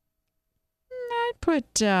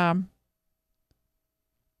don't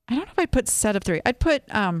know if I'd put set of 3. I'd put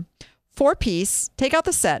 4-piece, take out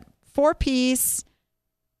the set, 4-piece,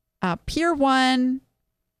 Pier 1,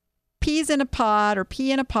 peas in a pod or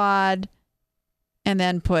pea in a pod, and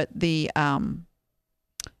then put I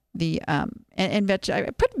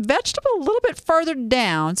put vegetable a little bit farther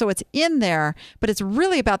down, so it's in there, but it's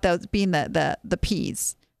really about those being the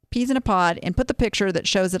peas in a pod, and put the picture that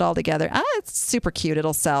shows it all together. It's super cute.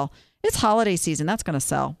 It'll sell. It's holiday season. That's going to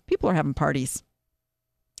sell. People are having parties.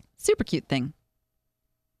 Super cute thing.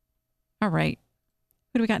 All right.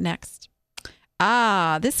 What do we got next?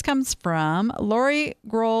 This comes from Lori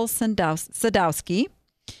Grohl Sadowski.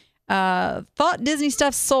 Thought Disney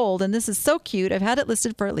stuff sold, and this is so cute. I've had it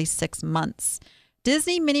listed for at least 6 months.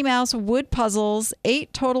 Disney Minnie Mouse wood puzzles,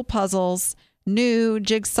 8 total puzzles, new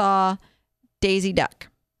jigsaw, Daisy Duck.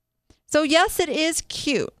 So yes, it is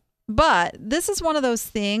cute, but this is one of those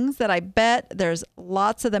things that I bet there's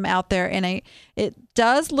lots of them out there, and it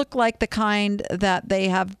does look like the kind that they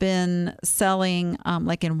have been selling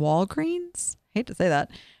like in Walgreens. I hate to say that.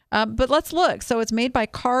 But let's look. So it's made by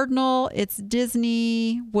Cardinal. It's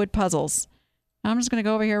Disney wood puzzles. I'm just going to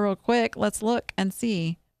go over here real quick. Let's look and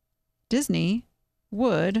see. Disney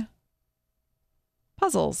wood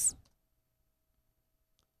puzzles.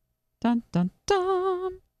 Dun, dun,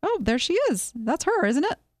 dun. Oh, there she is. That's her, isn't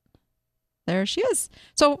it? There she is.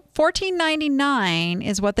 So $14.99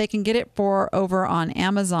 is what they can get it for over on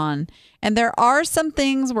Amazon. And there are some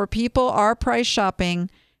things where people are price shopping.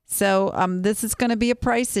 So this is going to be a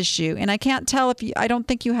price issue. And I can't tell I don't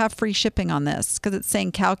think you have free shipping on this because it's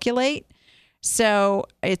saying calculate. So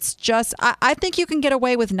it's just, I think you can get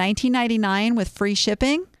away with $19.99 with free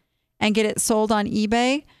shipping. and get it sold on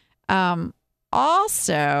eBay.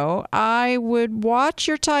 Also, I would watch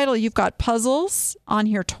your title. You've got puzzles on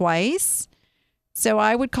here twice. So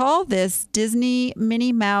I would call this Disney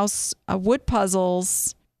Minnie Mouse Wood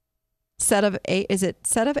Puzzles set of 8. Is it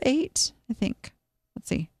set of 8? I think. Let's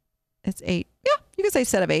see. It's 8. Yeah, you can say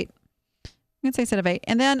set of 8. You can say set of 8.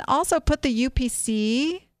 And then also put the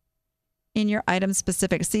UPC in your item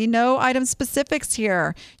specifics. See, no item specifics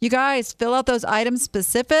here. You guys fill out those item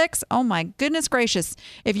specifics. Oh my goodness gracious.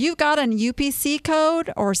 If you've got an UPC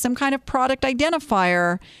code or some kind of product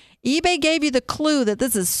identifier, eBay gave you the clue that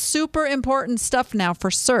this is super important stuff now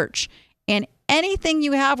for search. And anything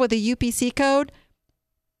you have with a UPC code,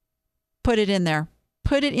 put it in there.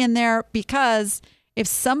 Put it in there because if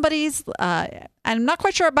somebody's, I'm not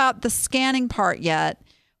quite sure about the scanning part yet,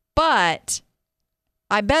 but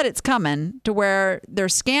I bet it's coming to where they're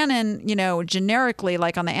scanning, generically,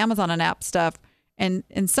 like on the Amazon and app stuff, and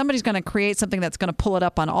somebody's going to create something that's going to pull it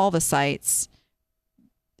up on all the sites.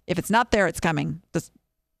 If it's not there, it's coming. Just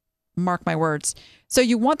mark my words. So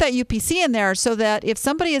you want that UPC in there so that if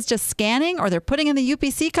somebody is just scanning or they're putting in the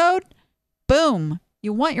UPC code, boom,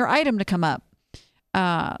 you want your item to come up.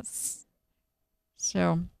 And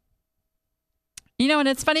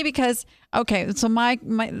it's funny because, okay, so my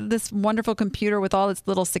this wonderful computer with all its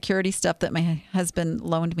little security stuff that my husband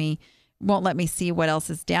loaned me won't let me see what else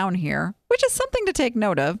is down here, which is something to take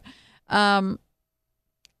note of.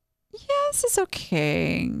 This is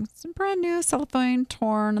okay. Some brand new cellophane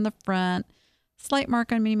torn on the front. Slight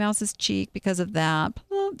mark on Minnie Mouse's cheek because of that.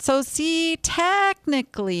 So see,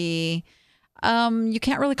 technically, you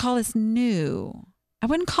can't really call this new. I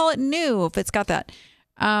wouldn't call it new if it's got that.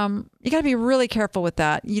 You got to be really careful with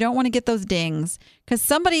that. You don't want to get those dings because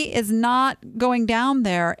somebody is not going down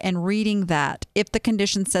there and reading that if the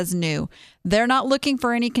condition says new. They're not looking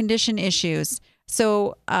for any condition issues.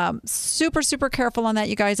 So super, super careful on that,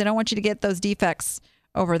 you guys. I don't want you to get those defects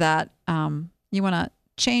over that. You want to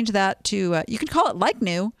change that to, you can call it like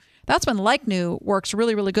new. That's when like new works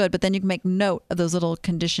really, really good. But then you can make note of those little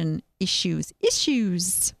condition issues.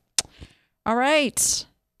 All right.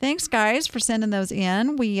 Thanks, guys, for sending those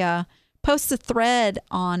in. We post a thread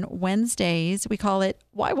on Wednesdays. We call it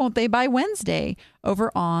Why Won't They Buy Wednesday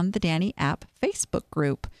over on the Danny App Facebook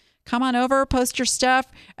group. Come on over, post your stuff.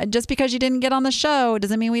 Just because you didn't get on the show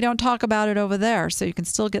doesn't mean we don't talk about it over there. So you can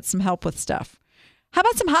still get some help with stuff. How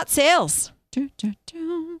about some hot sales? I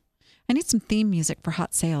need some theme music for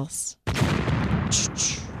hot sales.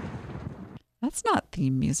 That's not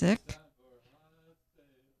theme music.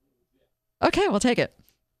 Okay, we'll take it.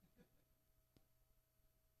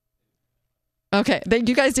 Okay,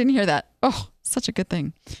 you guys didn't hear that. Oh, such a good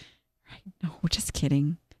thing. Right? No, just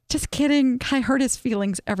kidding. Just kidding. I hurt his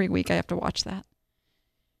feelings every week. I have to watch that.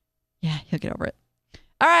 Yeah, he'll get over it.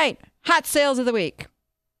 All right, hot sales of the week.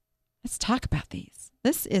 Let's talk about these.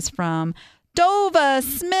 This is from Dova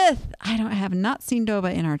Smith. I have not seen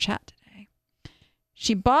Dova in our chat today.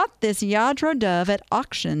 She bought this Yadro dove at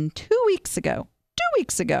auction 2 weeks ago. 2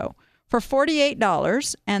 weeks ago. For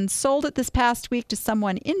 $48 and sold it this past week to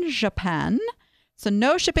someone in Japan. So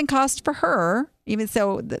no shipping cost for her. Even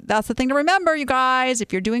so, that's the thing to remember, you guys.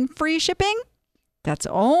 If you're doing free shipping, that's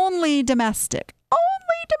only domestic.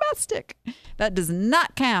 Only domestic. That does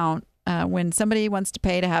not count when somebody wants to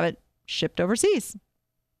pay to have it shipped overseas.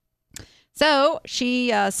 So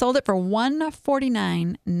she sold it for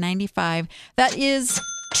 $149.95. That is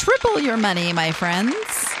triple your money, my friends.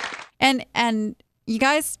 And you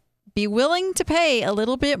guys, be willing to pay a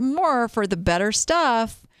little bit more for the better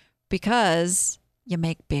stuff because you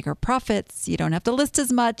make bigger profits. You don't have to list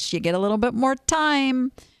as much. You get a little bit more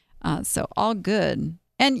time. So all good.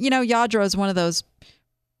 And, Yadro is one of those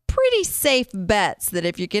pretty safe bets that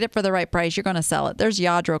if you get it for the right price, you're going to sell it. There's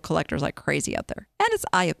Yadro collectors like crazy out there. And it's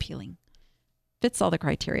eye appealing. Fits all the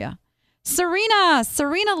criteria. Serena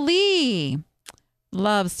Lee.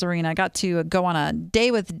 Love Serena. I got to go on a Day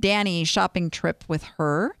with Danny shopping trip with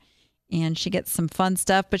her. And she gets some fun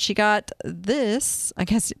stuff, but she got this. I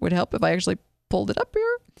guess it would help if I actually pulled it up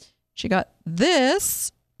here. She got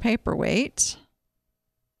this paperweight.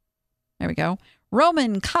 There we go.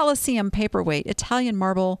 Roman Colosseum paperweight, Italian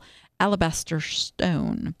marble, alabaster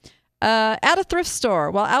stone. At a thrift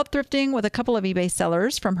store while out thrifting with a couple of eBay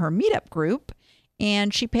sellers from her meetup group.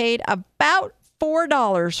 And she paid about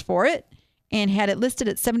 $4 for it and had it listed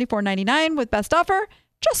at $74.99 with best offer.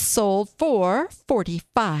 Just sold for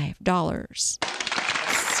 $45.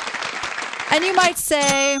 And you might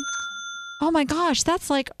say, oh my gosh,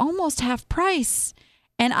 that's like almost half price.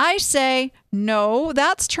 And I say, no,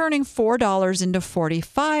 that's turning $4 into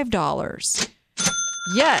 $45.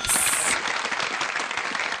 Yes.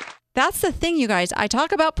 That's the thing, you guys. I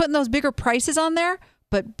talk about putting those bigger prices on there,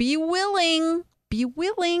 but be willing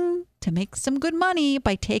to make some good money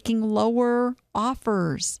by taking lower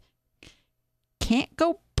offers. Can't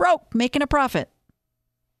go broke making a profit.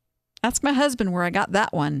 Ask my husband where I got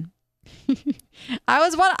that one. I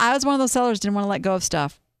was one of those sellers didn't want to let go of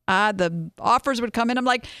stuff. The offers would come in. I'm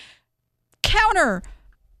like, counter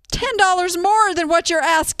 $10 more than what you're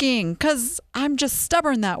asking, because I'm just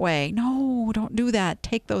stubborn that way. No, don't do that.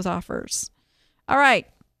 Take those offers. All right.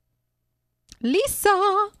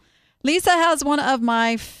 Lisa has one of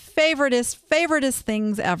my favoriteest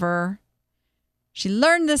things ever. She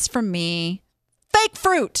learned this from me. Fake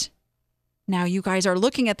fruit. Now you guys are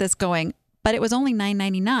looking at this going, but it was only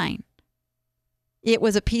 $9.99. It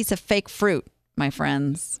was a piece of fake fruit, my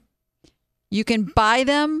friends. You can buy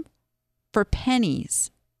them for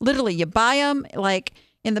pennies. Literally, you buy them like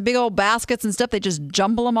in the big old baskets and stuff. They just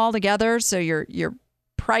jumble them all together. So your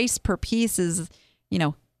price per piece is,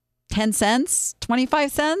 10 cents,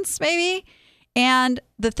 25 cents maybe. And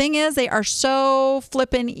the thing is, they are so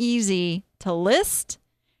flippin' easy to list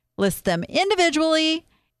them individually,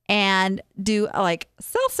 and do like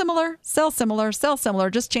sell similar.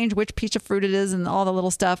 Just change which piece of fruit it is and all the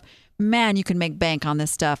little stuff. Man, you can make bank on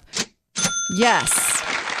this stuff. Yes.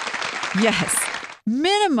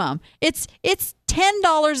 Minimum. It's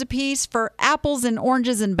 $10 a piece for apples and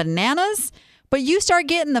oranges and bananas, but you start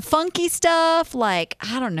getting the funky stuff like,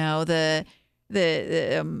 I don't know, the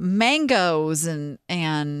mangoes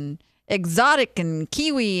and exotic and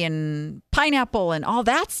kiwi and pineapple and all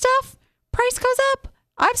that stuff. Price goes up.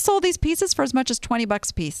 I've sold these pieces for as much as $20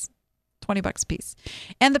 a piece. $20 a piece.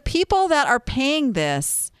 And the people that are paying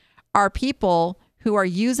this are people who are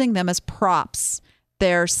using them as props.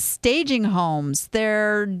 They're staging homes.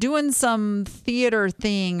 They're doing some theater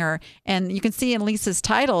thing, and you can see in Lisa's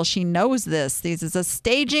title, she knows this. This is a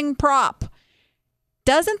staging prop.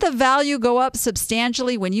 Doesn't the value go up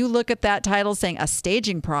substantially when you look at that title saying a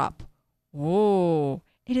staging prop? Oh,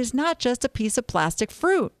 it is not just a piece of plastic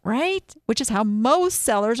fruit, right? Which is how most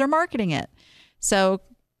sellers are marketing it. So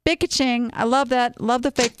big ka-ching. I love that. Love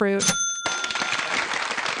the fake fruit.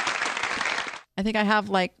 I think I have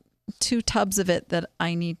like 2 tubs of it that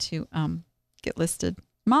I need to get listed.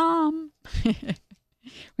 Mom, we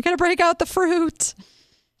got to break out the fruit.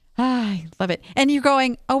 I love it. And you're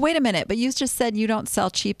going, oh, wait a minute, but you just said you don't sell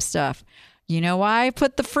cheap stuff. You know why I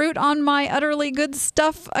put the fruit on my utterly good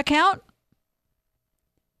stuff account?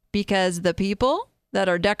 Because the people that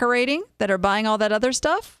are decorating, that are buying all that other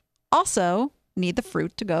stuff, also need the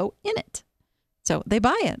fruit to go in it. So they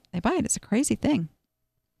buy it. It's a crazy thing.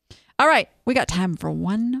 All right, we got time for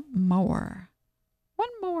one more.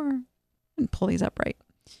 And pull these up right.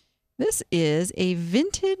 This is a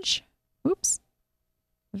vintage, oops.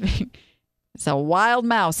 It's a wild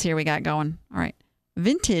mouse here we got going. All right.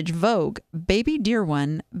 Vintage Vogue Baby Dear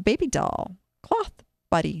One Baby Doll Cloth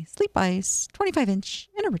Buddy Sleep Ice 25-inch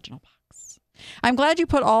in original box. I'm glad you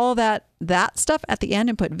put all that stuff at the end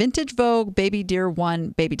and put Vintage Vogue Baby Dear One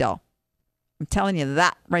Baby Doll. I'm telling you,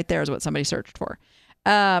 that right there is what somebody searched for.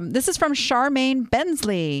 This is from Charmaine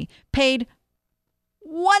Bensley. Paid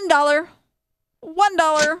 $1.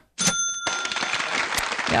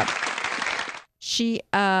 Yep. She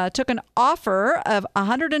took an offer of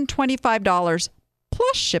 $125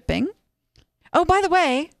 plus shipping. Oh, by the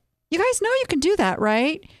way, you guys know you can do that,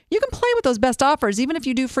 right? You can play with those best offers even if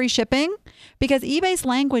you do free shipping, because eBay's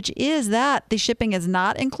language is that the shipping is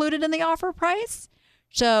not included in the offer price.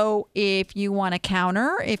 So if you want to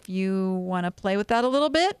counter, if you want to play with that a little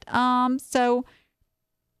bit, so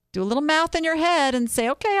do a little math in your head and say,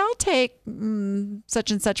 okay, I'll take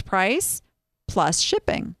such and such price plus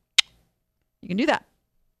shipping. You can do that.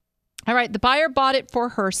 All right. The buyer bought it for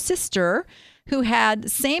her sister who had the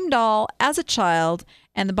same doll as a child,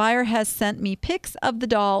 and the buyer has sent me pics of the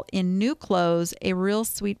doll in new clothes. A real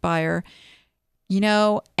sweet buyer. You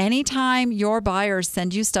know, anytime your buyers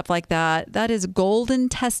send you stuff like that, that is golden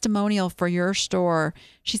testimonial for your store.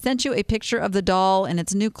 She sent you a picture of the doll and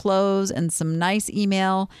its new clothes and some nice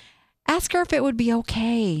email. Ask her if it would be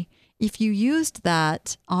okay if you used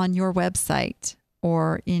that on your website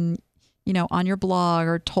or on your blog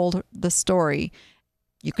or told the story.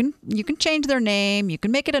 You can change their name. You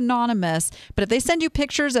can make it anonymous. But if they send you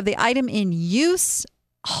pictures of the item in use,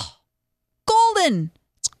 golden.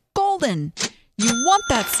 It's golden. You want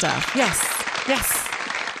that stuff. Yes.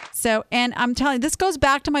 So, and I'm telling you, this goes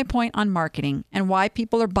back to my point on marketing and why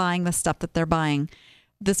people are buying the stuff that they're buying.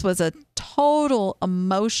 This was a total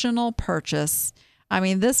emotional purchase. I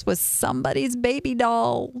mean, this was somebody's baby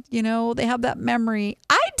doll. They have that memory.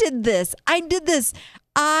 I did this.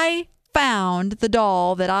 I found the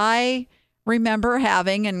doll that I remember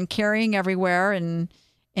having and carrying everywhere, and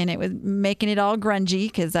it was making it all grungy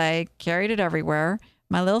because I carried it everywhere.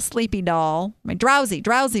 My little sleepy doll, my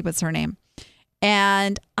Drowsy was her name.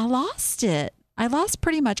 And I lost it. I lost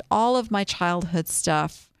pretty much all of my childhood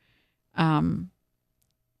stuff. We don't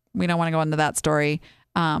want to go into that story.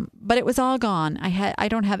 But it was all gone. I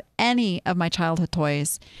don't have any of my childhood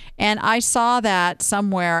toys. And I saw that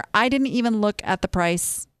somewhere. I didn't even look at the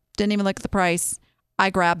price. I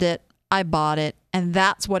grabbed it. I bought it. And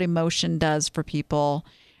that's what emotion does for people.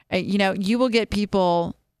 You will get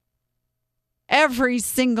people every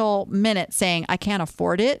single minute saying, I can't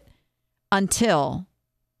afford it, until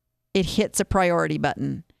it hits a priority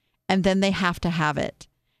button. And then they have to have it.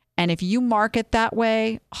 And if you market that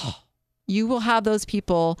way, you will have those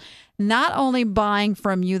people not only buying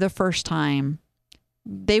from you the first time,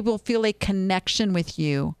 they will feel a connection with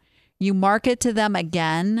you. You market to them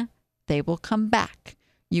again, they will come back.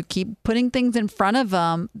 You keep putting things in front of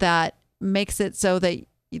them that makes it so that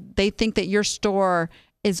they think that your store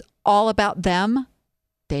is all about them.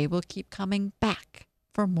 They will keep coming back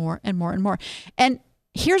for more and more and more. And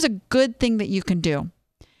here's a good thing that you can do.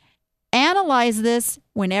 Analyze this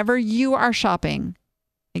whenever you are shopping.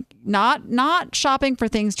 Not shopping for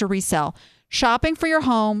things to resell. Shopping for your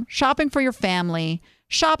home, shopping for your family,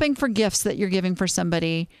 shopping for gifts that you're giving for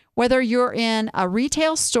somebody. Whether you're in a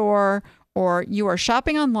retail store or you are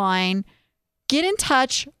shopping online, get in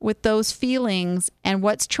touch with those feelings and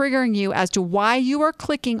what's triggering you as to why you are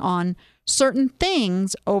clicking on certain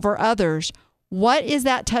things over others. What is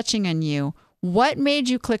that touching on you? What made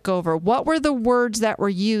you click over? What were the words that were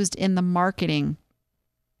used in the marketing?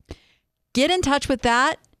 Get in touch with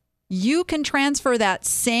that. You can transfer that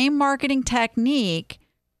same marketing technique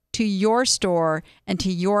to your store and to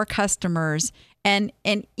your customers. And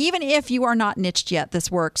even if you are not niched yet, this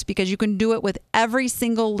works because you can do it with every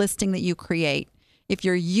single listing that you create. If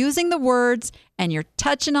you're using the words and you're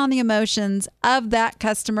touching on the emotions of that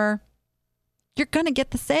customer, you're going to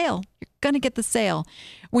get the sale.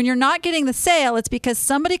 When you're not getting the sale, it's because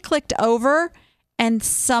somebody clicked over and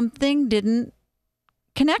something didn't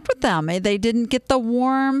connect with them. They didn't get the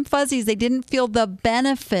warm fuzzies. They didn't feel the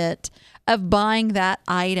benefit of buying that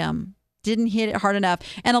item. Didn't hit it hard enough.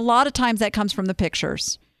 And a lot of times that comes from the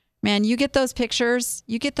pictures. Man, you get those pictures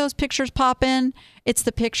pop in. It's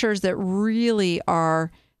the pictures that really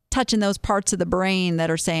are touching those parts of the brain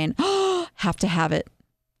that are saying, oh, have to have it.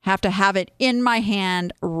 Have to have it in my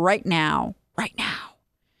hand right now. Right now.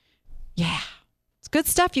 Yeah. It's good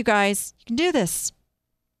stuff, you guys. You can do this.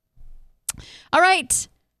 All right.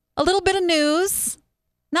 A little bit of news.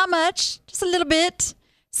 Not much. Just a little bit.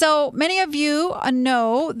 So many of you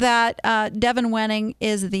know that Devin Wenning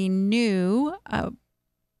is the new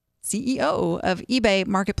CEO of eBay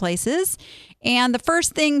Marketplaces. And the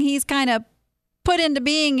first thing he's kind of put into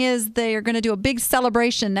being is they're going to do a big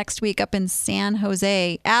celebration next week up in San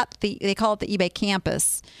Jose at they call it the eBay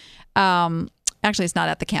campus. Actually, it's not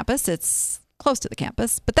at the campus. It's close to the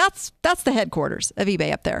campus, but that's the headquarters of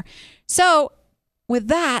eBay up there. So with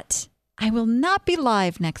that, I will not be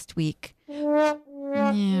live next week. Yeah.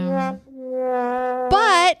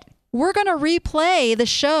 But we're going to replay the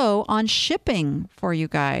show on shipping for you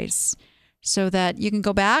guys so that you can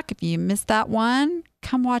go back. If you missed that one,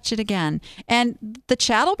 come watch it again. And the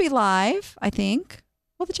chat will be live, I think.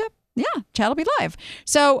 Well, chat will be live.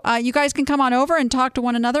 So you guys can come on over and talk to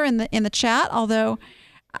one another in the chat. Although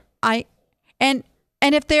and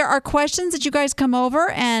if there are questions that you guys come over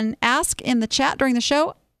and ask in the chat during the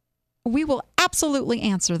show, we will absolutely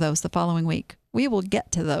answer those the following week. We will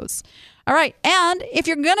get to those. All right. And if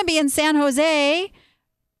you're going to be in San Jose,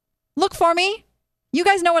 look for me. You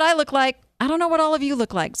guys know what I look like. I don't know what all of you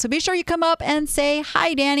look like. So be sure you come up and say,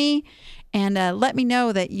 hi, Danny, and let me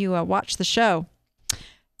know that you watch the show.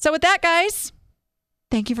 So with that, guys,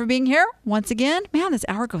 thank you for being here once again. Man, this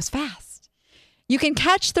hour goes fast. You can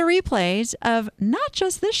catch the replays of not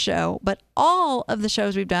just this show, but all of the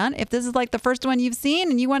shows we've done. If this is like the first one you've seen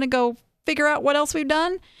and you want to go figure out what else we've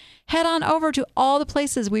done, head on over to all the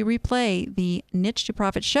places we replay the Niche to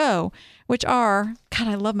Profit show, which are, God,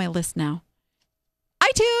 I love my list now.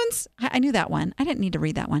 iTunes. I knew that one. I didn't need to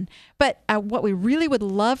read that one. But what we really would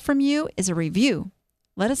love from you is a review.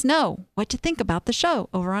 Let us know what you think about the show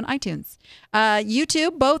over on iTunes.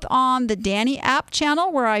 YouTube, both on the Danny app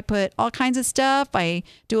channel where I put all kinds of stuff. I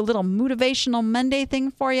do a little motivational Monday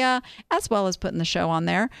thing for you, as well as putting the show on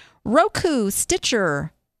there. Roku,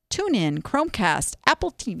 Stitcher, TuneIn, Chromecast,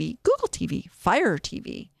 Apple TV, Google TV, Fire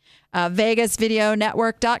TV,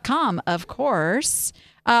 VegasVideoNetwork.com, of course.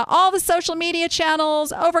 All the social media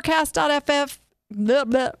channels, Overcast.fm,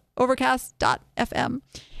 overcast.fm.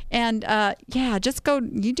 And just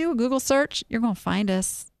you do a Google search, you're going to find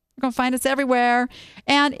us. You're going to find us everywhere.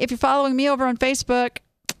 And if you're following me over on Facebook,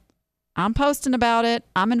 I'm posting about it.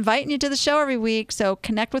 I'm inviting you to the show every week. So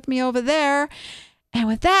connect with me over there. And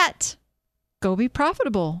with that, go be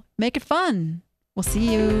profitable. Make it fun. We'll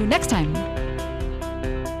see you next time.